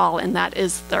water at all, and that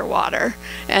is their water.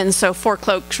 And so 4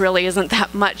 Cokes really isn't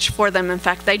that much for them. In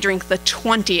fact, they drink the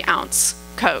 20-ounce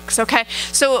Cokes, okay?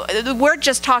 So we're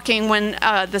just talking when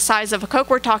the size of a Coke,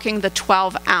 we're talking the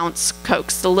 12-ounce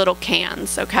Cokes, the little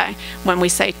cans, okay? When we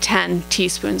say 10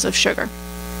 teaspoons of sugar.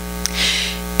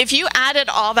 If you added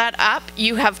all that up,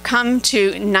 you have come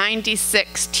to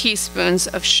 96 teaspoons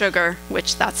of sugar,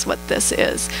 which that's what this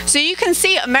is. So you can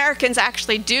see Americans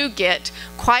actually do get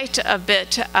quite a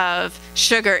bit of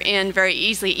sugar in very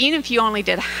easily. Even if you only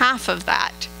did half of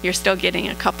that, you're still getting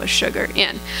a cup of sugar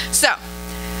in. So,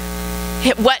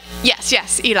 what? Yes,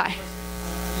 Eli. I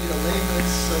need a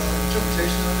layman's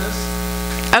interpretation on this.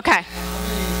 Okay. How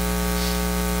many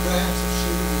grams of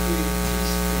sugar would be in a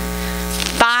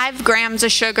teaspoon? 5 grams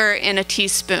of sugar in a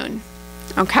teaspoon.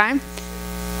 Okay?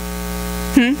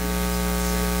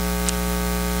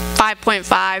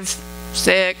 5.5,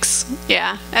 6,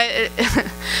 yeah.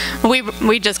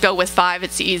 We just go with 5,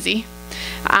 it's easy.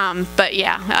 But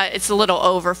yeah, it's a little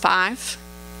over 5.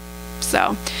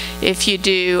 So if you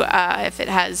do, if it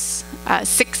has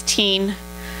 16,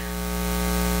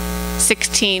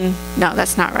 no,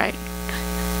 that's not right.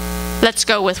 Let's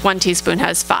go with 1 teaspoon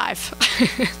has 5.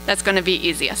 That's going to be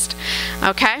easiest.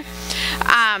 Okay?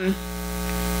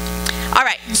 All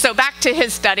right, so back to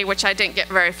his study, which I didn't get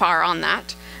very far on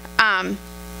that.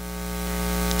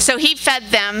 So he fed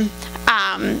them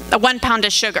 1 pound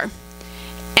of sugar,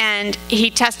 and he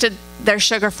tested their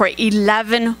sugar for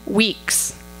 11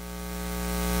 weeks.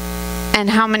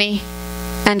 And how many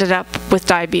ended up with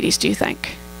diabetes, do you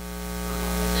think?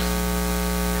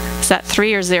 Is that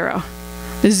 3 or 0?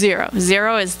 0.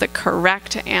 0 is the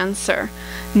correct answer.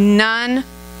 None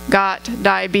got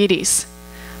diabetes.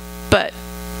 But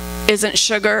isn't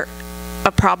sugar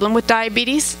a problem with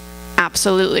diabetes?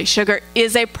 Absolutely. Sugar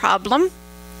is a problem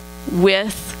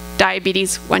with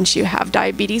diabetes once you have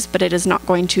diabetes, but it is not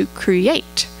going to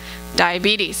create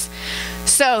diabetes.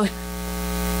 So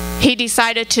he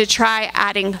decided to try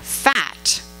adding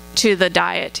fat to the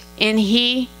diet, and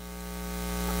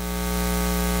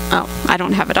I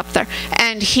don't have it up there.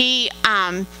 And he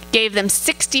gave them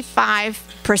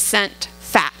 65%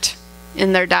 fat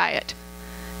in their diet.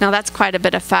 Now that's quite a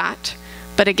bit of fat.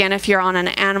 But again, if you're on an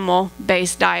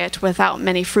animal-based diet without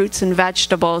many fruits and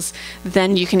vegetables,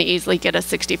 then you can easily get a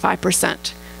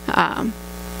 65%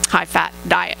 high-fat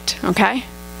diet, okay?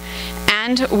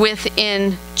 And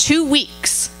within 2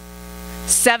 weeks,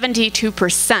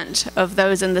 72% of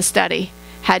those in the study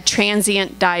had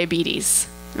transient diabetes,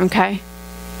 okay?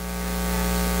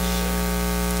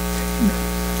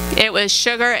 It was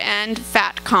sugar and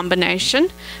fat combination,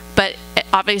 but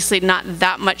obviously not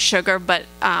that much sugar, but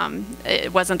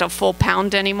it wasn't a full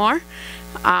pound anymore.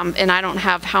 And I don't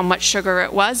have how much sugar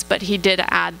it was, but he did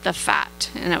add the fat,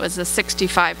 and it was a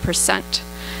 65%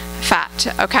 fat,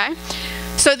 okay?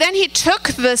 So then he took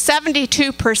the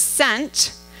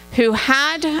 72% who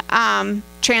had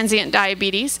transient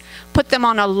diabetes, put them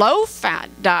on a low-fat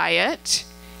diet,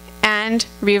 and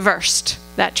reversed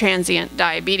that transient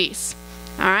diabetes.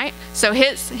 All right, so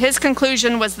his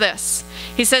conclusion was this.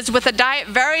 He says, with a diet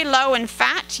very low in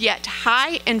fat yet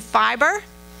high in fiber,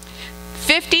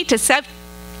 50 to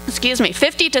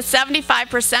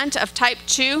 75% of type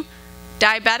 2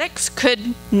 diabetics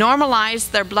could normalize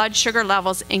their blood sugar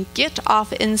levels and get off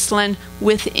insulin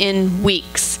within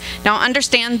weeks. Now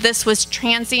understand, this was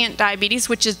transient diabetes,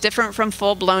 which is different from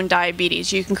full-blown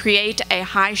diabetes. You can create a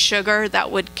high sugar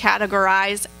that would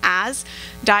categorize as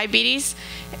diabetes,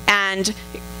 and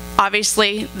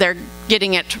obviously they're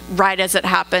getting it right as it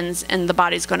happens, and the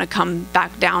body's going to come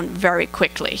back down very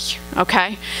quickly,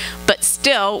 okay? But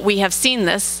still, we have seen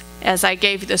this, as I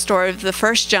gave you the story of the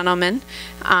first gentleman,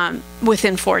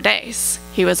 within 4 days.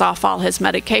 He was off all his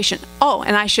medication. Oh,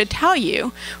 and I should tell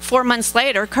you, 4 months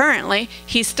later, currently,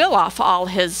 he's still off all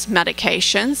his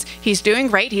medications. He's doing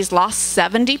great. He's lost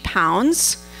 70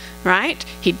 pounds, right?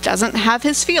 He doesn't have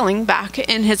his feeling back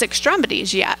in his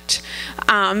extremities yet,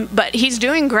 but he's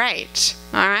doing great,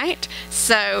 all right?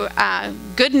 So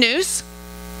good news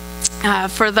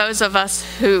for those of us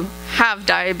who have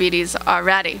diabetes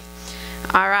already.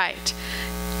 All right.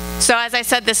 So as I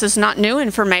said, this is not new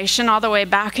information. All the way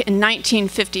back in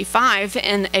 1955,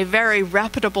 in a very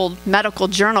reputable medical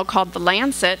journal called The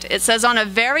Lancet, it says, on a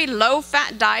very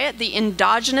low-fat diet, the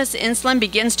endogenous insulin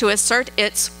begins to assert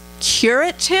its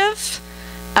curative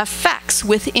effects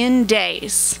within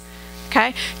days.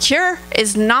 Okay? Cure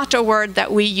is not a word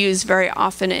that we use very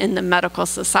often in the medical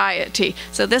society.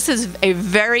 So this is a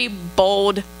very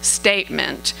bold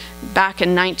statement back in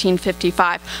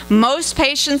 1955. Most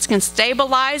patients can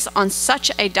stabilize on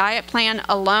such a diet plan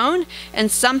alone,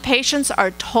 and some patients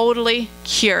are totally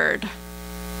cured.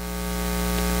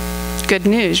 Good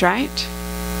news, right?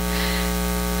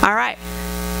 All right.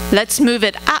 Let's move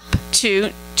it up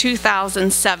to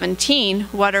 2017.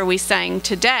 What are we saying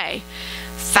today?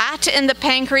 Fat in the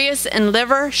pancreas and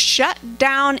liver shut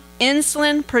down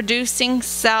insulin-producing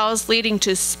cells, leading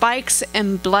to spikes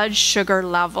in blood sugar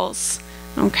levels.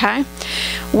 Okay?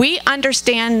 We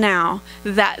understand now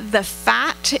that the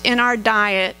fat in our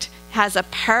diet has a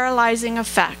paralyzing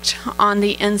effect on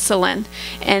the insulin,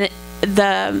 and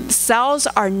the cells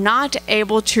are not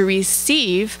able to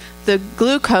receive the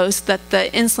glucose that the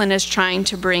insulin is trying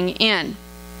to bring in.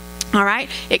 All right,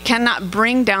 it cannot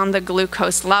bring down the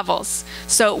glucose levels.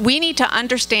 So we need to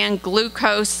understand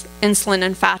glucose, insulin,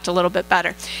 and fat a little bit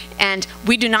better. And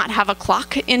we do not have a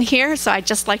clock in here, so I'd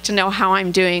just like to know how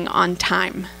I'm doing on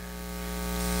time.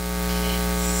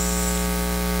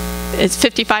 It's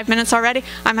 55 minutes already.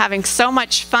 I'm having so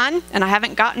much fun, and I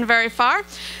haven't gotten very far.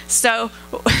 So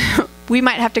we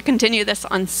might have to continue this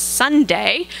on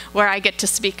Sunday, where I get to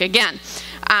speak again.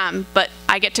 But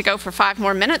I get to go for 5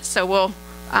 more minutes, so we'll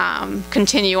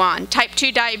continue on. Type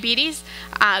 2 diabetes.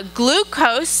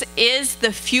 Glucose is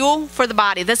the fuel for the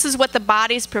body. This is what the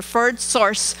body's preferred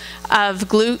source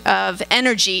of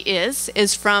energy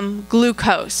is from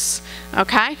glucose.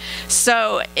 Okay?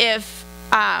 So if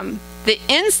the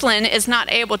insulin is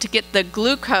not able to get the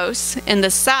glucose in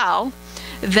the cell,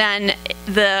 then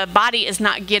the body is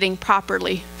not getting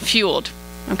properly fueled.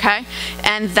 Okay?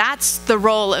 And that's the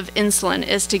role of insulin,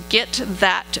 is to get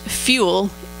that fuel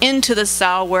into the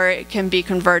cell where it can be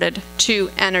converted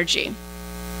to energy.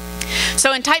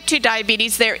 So in type 2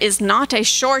 diabetes, there is not a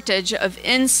shortage of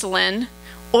insulin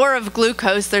or of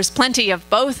glucose. There's plenty of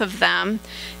both of them.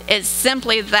 It's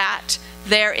simply that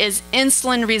there is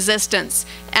insulin resistance.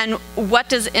 And what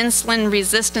does insulin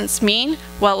resistance mean?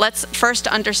 Well, let's first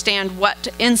understand what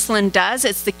insulin does.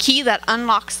 It's the key that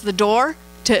unlocks the door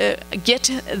to get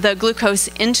the glucose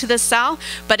into the cell.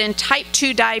 But in type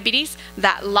 2 diabetes,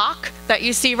 that lock that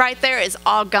you see right there is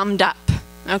all gummed up.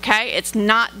 Okay, it's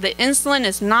not, the insulin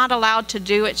is not allowed to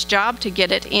do its job to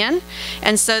get it in,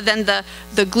 and so then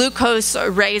the glucose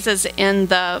raises in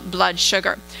the blood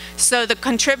sugar. So the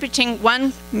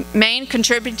one main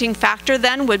contributing factor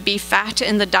then would be fat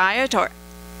in the diet or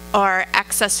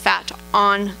excess fat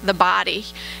on the body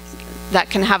that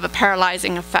can have a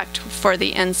paralyzing effect for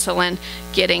the insulin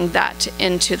getting that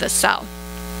into the cell.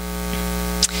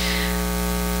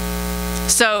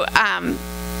 So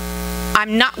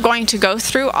I'm not going to go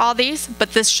through all these,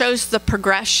 but this shows the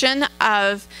progression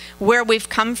of where we've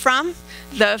come from.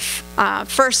 The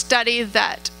first study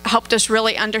that helped us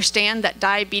really understand that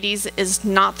diabetes is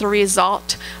not the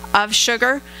result of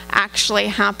sugar actually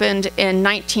happened in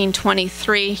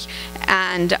 1923,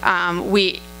 and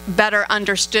we better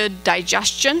understood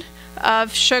digestion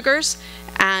of sugars.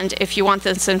 And if you want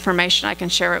this information, I can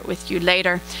share it with you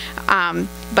later.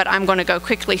 But I'm going to go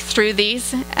quickly through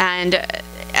these. And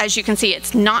as you can see,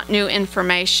 it's not new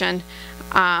information.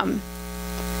 And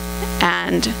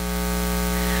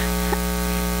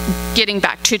getting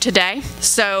back to today.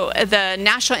 So the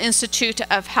National Institute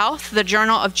of Health, the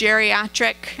Journal of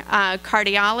Geriatric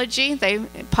Cardiology, they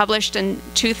published in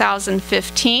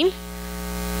 2015.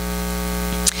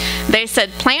 They said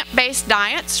plant-based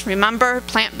diets, remember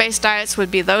plant-based diets would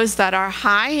be those that are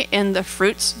high in the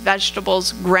fruits,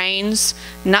 vegetables, grains,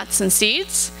 nuts and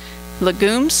seeds,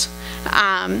 legumes,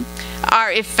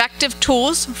 are effective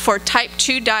tools for type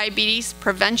 2 diabetes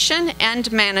prevention and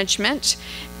management,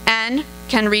 and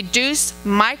can reduce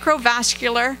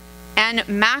microvascular and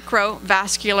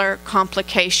macrovascular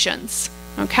complications.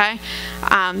 Okay,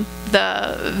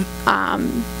 the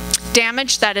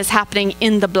damage that is happening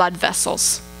in the blood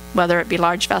vessels, whether it be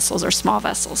large vessels or small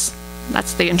vessels.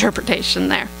 That's the interpretation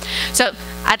there. So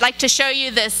I'd like to show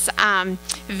you this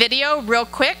video real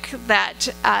quick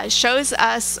that shows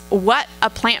us what a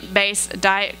plant-based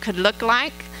diet could look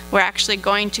like. We're actually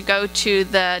going to go to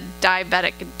the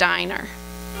Diabetic Diner.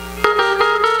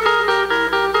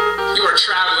 You are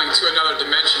traveling to another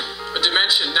dimension, a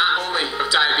dimension not only of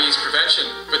diabetes prevention,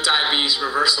 but diabetes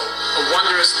reversal, a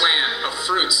wondrous land of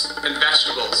fruits and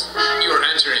vegetables. You are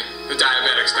entering the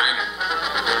Diabetic's Diner.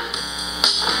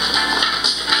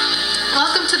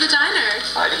 Welcome to the diner.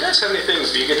 Hi, do you guys have anything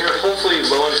vegan here? Hopefully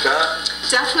low in fat.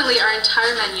 Definitely our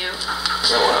entire menu.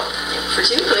 Oh, wow. For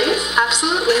two, please.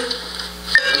 Absolutely.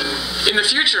 In the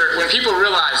future, when people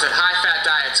realize that high-fat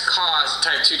diets cause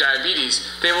type 2 diabetes,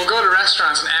 they will go to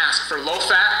restaurants and ask for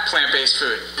low-fat, plant-based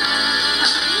food.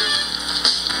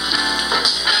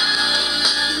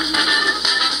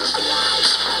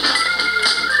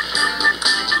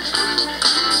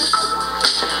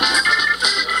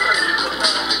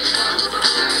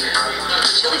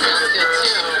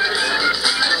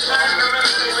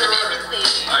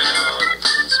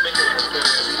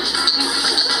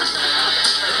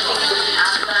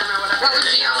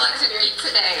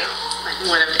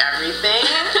 One of everything.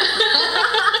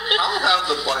 I'll have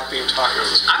the black bean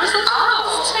tacos. I was like,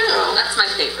 too. That's my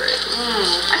favorite.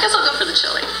 I guess I'll go for the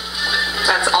chili.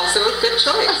 That's also a good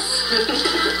choice.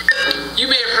 You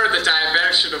may have heard that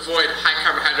diabetics should avoid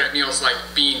high-carbohydrate meals like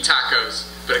bean tacos,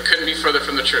 but it couldn't be further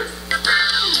from the truth.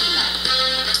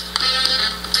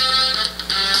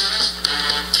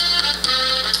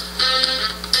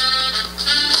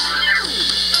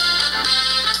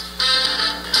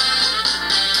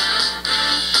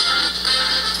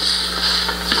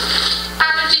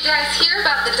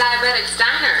 Diabetic's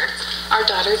Diner. Our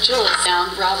daughter Jules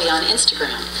found Robbie on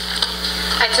Instagram.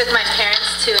 I took my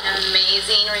parents to an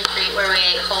amazing retreat where we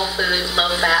ate whole food,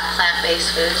 low-fat, plant-based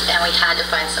food, and we had to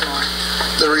find some more.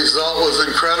 The result was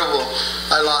incredible.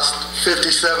 I lost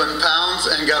 57 pounds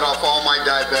and got off all my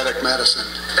diabetic medicine.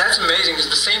 That's amazing,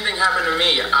 because the same thing happened to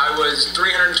me. I was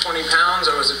 320 pounds,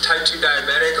 I was a type 2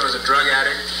 diabetic, I was a drug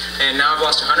addict, and now I've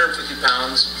lost 150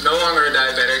 pounds, no longer a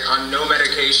diabetic, on no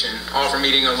medication, all from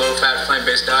eating a low-fat,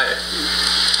 plant-based diet.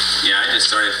 Yeah, I just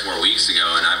started 4 weeks ago,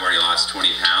 and I've already lost 20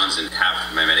 pounds and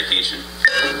half my medication.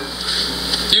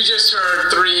 You just heard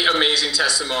 3 amazing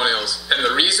testimonials, and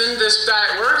the reason this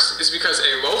diet works is because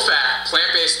a low-fat,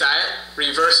 plant-based diet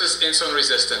reverses insulin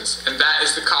resistance, and that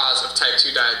is the cause of type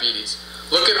 2 diabetes.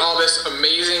 Look at all this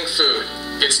amazing food.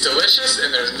 It's delicious,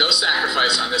 and there's no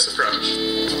sacrifice on this approach.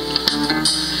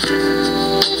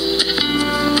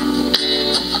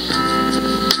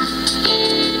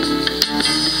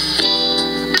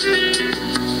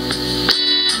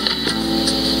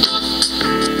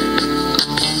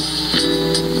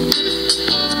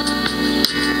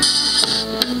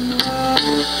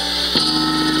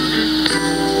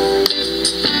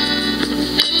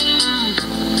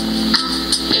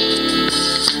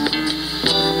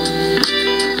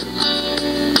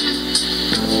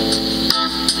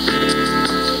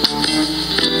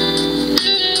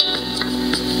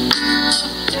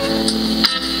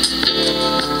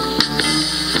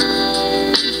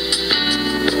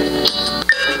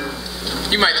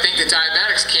 might think that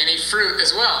diabetics can't eat fruit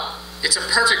as well. It's a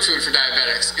perfect food for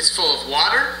diabetics. It's full of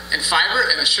water and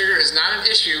fiber, and the sugar is not an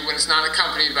issue when it's not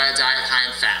accompanied by a diet high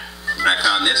in fat. And I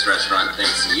found this restaurant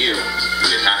thanks to you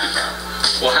with Happy Cow.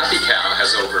 Well, Happy Cow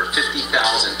has over 50,000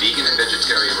 vegan and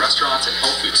vegetarian restaurants and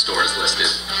health food stores listed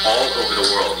all over the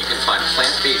world. You can find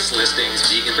plant-based listings,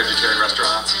 vegan, vegetarian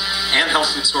restaurants, and health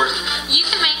food stores. You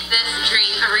can make this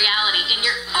dream a reality in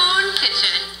your own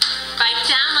kitchen by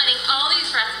downloading all these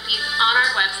recipes on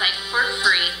our website for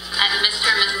free at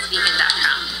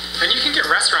MrandMrsVegan.com. And you can get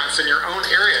restaurants in your own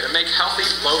area to make healthy,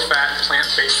 low-fat,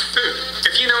 plant-based food.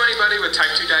 If you know anybody with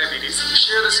type 2 diabetes,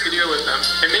 share this video with them,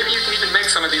 and maybe you can even make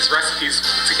some of these recipes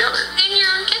together. In your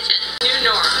own kitchen. New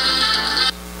norm.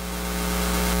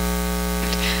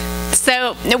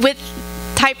 So with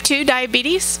type 2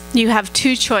 diabetes, you have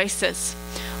two choices.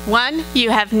 One, you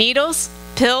have needles,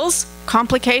 pills,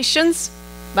 complications,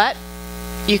 but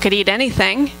you could eat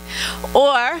anything.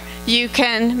 Or you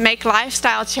can make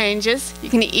lifestyle changes. You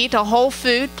can eat a whole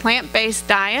food, plant-based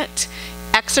diet,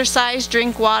 exercise,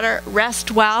 drink water,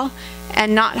 rest well,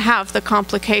 and not have the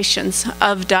complications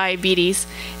of diabetes,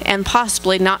 and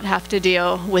possibly not have to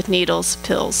deal with needles,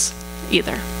 pills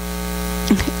either.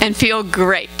 And feel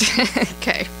great.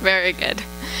 Okay, very good.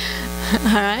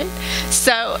 All right.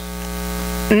 So,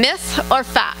 myth or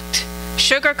fact?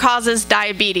 Sugar causes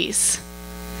diabetes.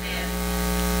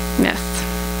 Myth.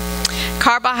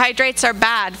 Carbohydrates are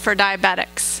bad for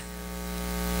diabetics.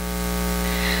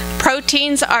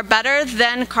 Proteins are better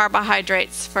than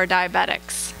carbohydrates for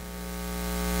diabetics.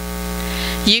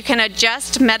 You can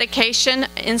adjust medication,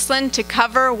 insulin, to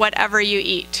cover whatever you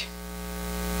eat.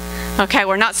 Okay,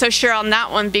 we're not so sure on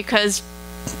that one because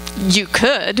you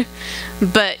could,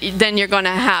 but then you're going to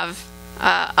have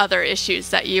other issues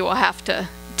that you will have to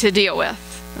deal with.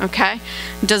 Okay?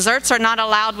 Desserts are not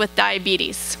allowed with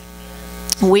diabetes.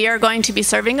 We are going to be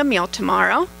serving a meal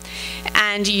tomorrow,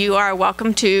 and you are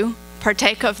welcome to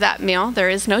partake of that meal.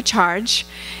 There is no charge,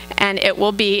 and it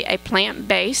will be a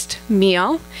plant-based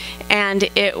meal, and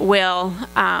it will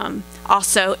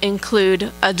also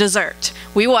include a dessert.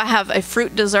 We will have a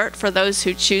fruit dessert for those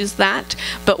who choose that,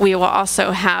 but we will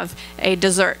also have a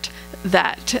dessert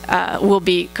that will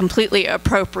be completely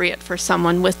appropriate for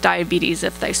someone with diabetes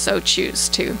if they so choose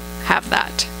to have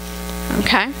that.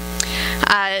 Okay?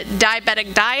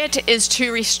 Diabetic diet is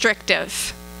too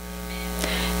restrictive.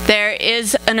 There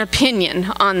is an opinion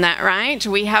on that, right?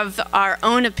 We have our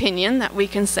own opinion that we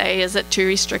can say, is it too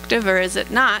restrictive or is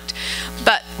it not?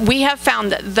 But we have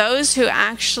found that those who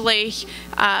actually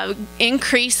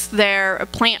increase their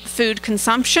plant food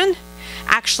consumption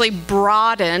actually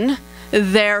broaden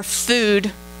their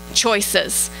food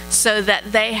choices so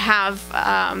that they have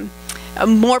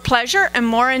more pleasure and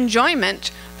more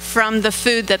enjoyment from the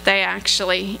food that they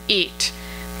actually eat.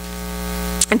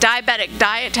 A diabetic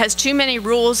diet has too many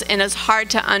rules and is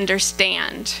hard to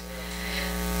understand.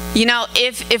 You know,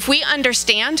 if we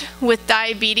understand with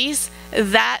diabetes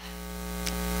that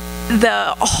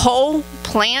the whole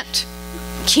plant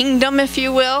kingdom, if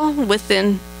you will,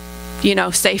 within, you know,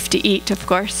 safe to eat, of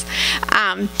course,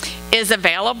 is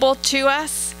available to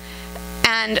us,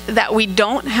 and that we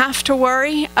don't have to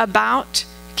worry about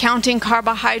counting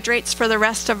carbohydrates for the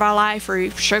rest of our life,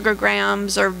 or sugar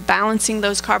grams, or balancing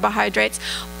those carbohydrates.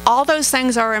 All those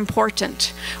things are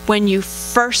important when you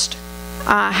first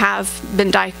have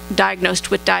been diagnosed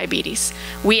with diabetes.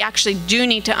 We actually do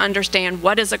need to understand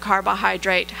what is a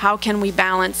carbohydrate, how can we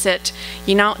balance it.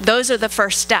 You know, those are the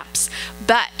first steps.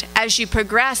 But as you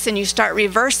progress and you start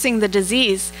reversing the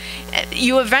disease,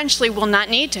 you eventually will not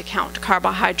need to count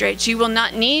carbohydrates. You will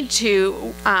not need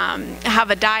to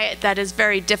have a diet that is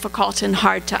very difficult and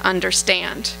hard to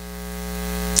understand.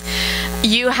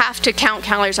 You have to count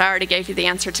calories. I already gave you the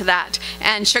answer to that.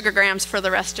 And sugar grams for the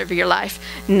rest of your life.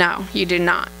 No, you do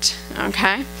not.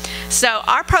 Okay? So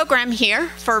our program here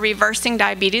for reversing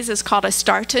diabetes is called a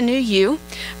Start a New You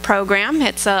program.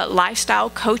 It's a lifestyle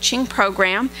coaching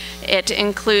program. It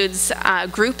includes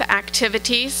group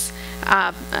activities,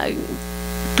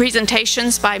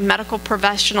 presentations by medical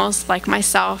professionals like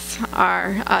myself,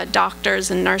 our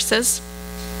doctors and nurses.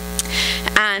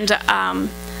 And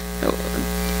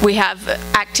we have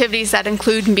activities that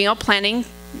include meal planning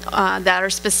that are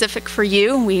specific for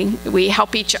you. We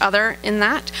help each other in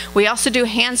that. We also do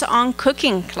hands-on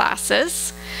cooking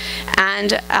classes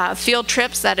and field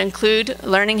trips that include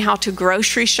learning how to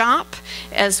grocery shop,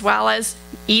 as well as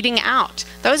eating out.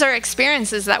 Those are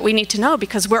experiences that we need to know,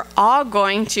 because we're all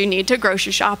going to need to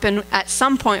grocery shop, and at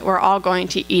some point we're all going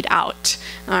to eat out.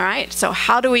 All right, so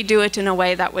how do we do it in a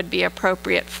way that would be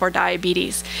appropriate for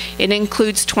diabetes? It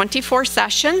includes 24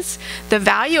 sessions. The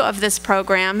value of this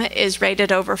program is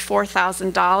rated over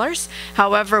 $4,000.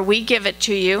 However, we give it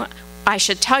to you. I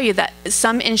should tell you that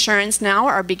some insurance now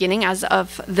are beginning as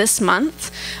of this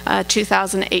month,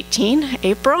 2018,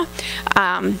 April.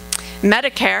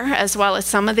 Medicare, as well as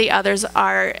some of the others,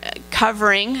 are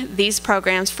covering these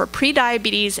programs for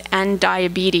prediabetes and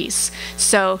diabetes.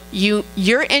 So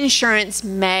your insurance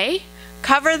may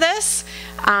cover this,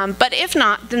 but if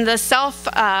not, then the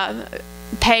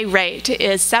self-pay rate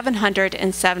is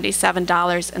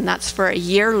 $777, and that's for a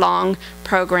year-long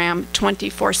program,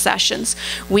 24 sessions.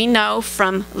 We know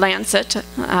from Lancet,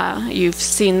 you've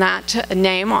seen that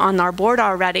name on our board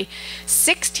already,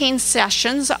 16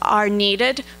 sessions are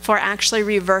needed for actually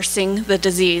reversing the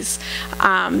disease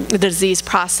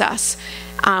process.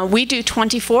 We do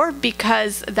 24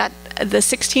 because the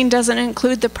 16 doesn't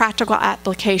include the practical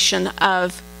application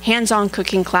of hands-on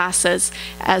cooking classes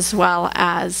as well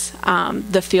as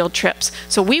the field trips.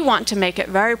 So we want to make it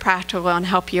very practical and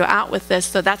help you out with this,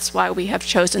 so that's why we have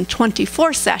chosen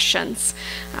 24 sessions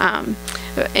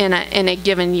in a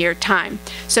given year time.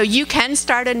 So you can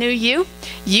start a new you.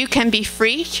 You can be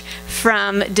free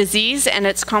from disease and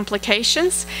its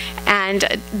complications,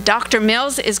 and Dr.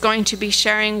 Mills is going to be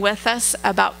sharing with us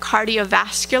about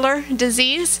cardiovascular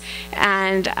disease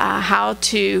and how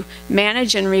to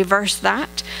manage and reverse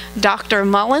that. Dr.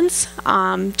 Mullins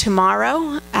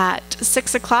tomorrow at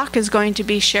 6 o'clock is going to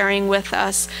be sharing with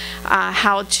us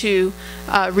how to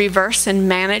reverse and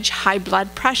manage high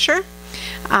blood pressure.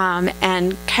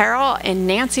 And Carol and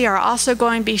Nancy are also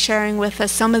going to be sharing with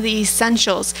us some of the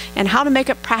essentials and how to make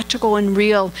it practical and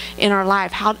real in our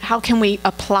life. How can we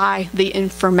apply the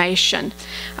information?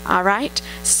 All right,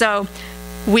 so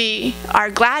we are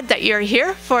glad that you're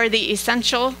here for the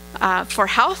Essential for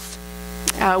Health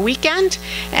weekend,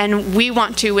 and we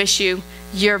want to wish you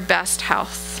your best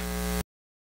health.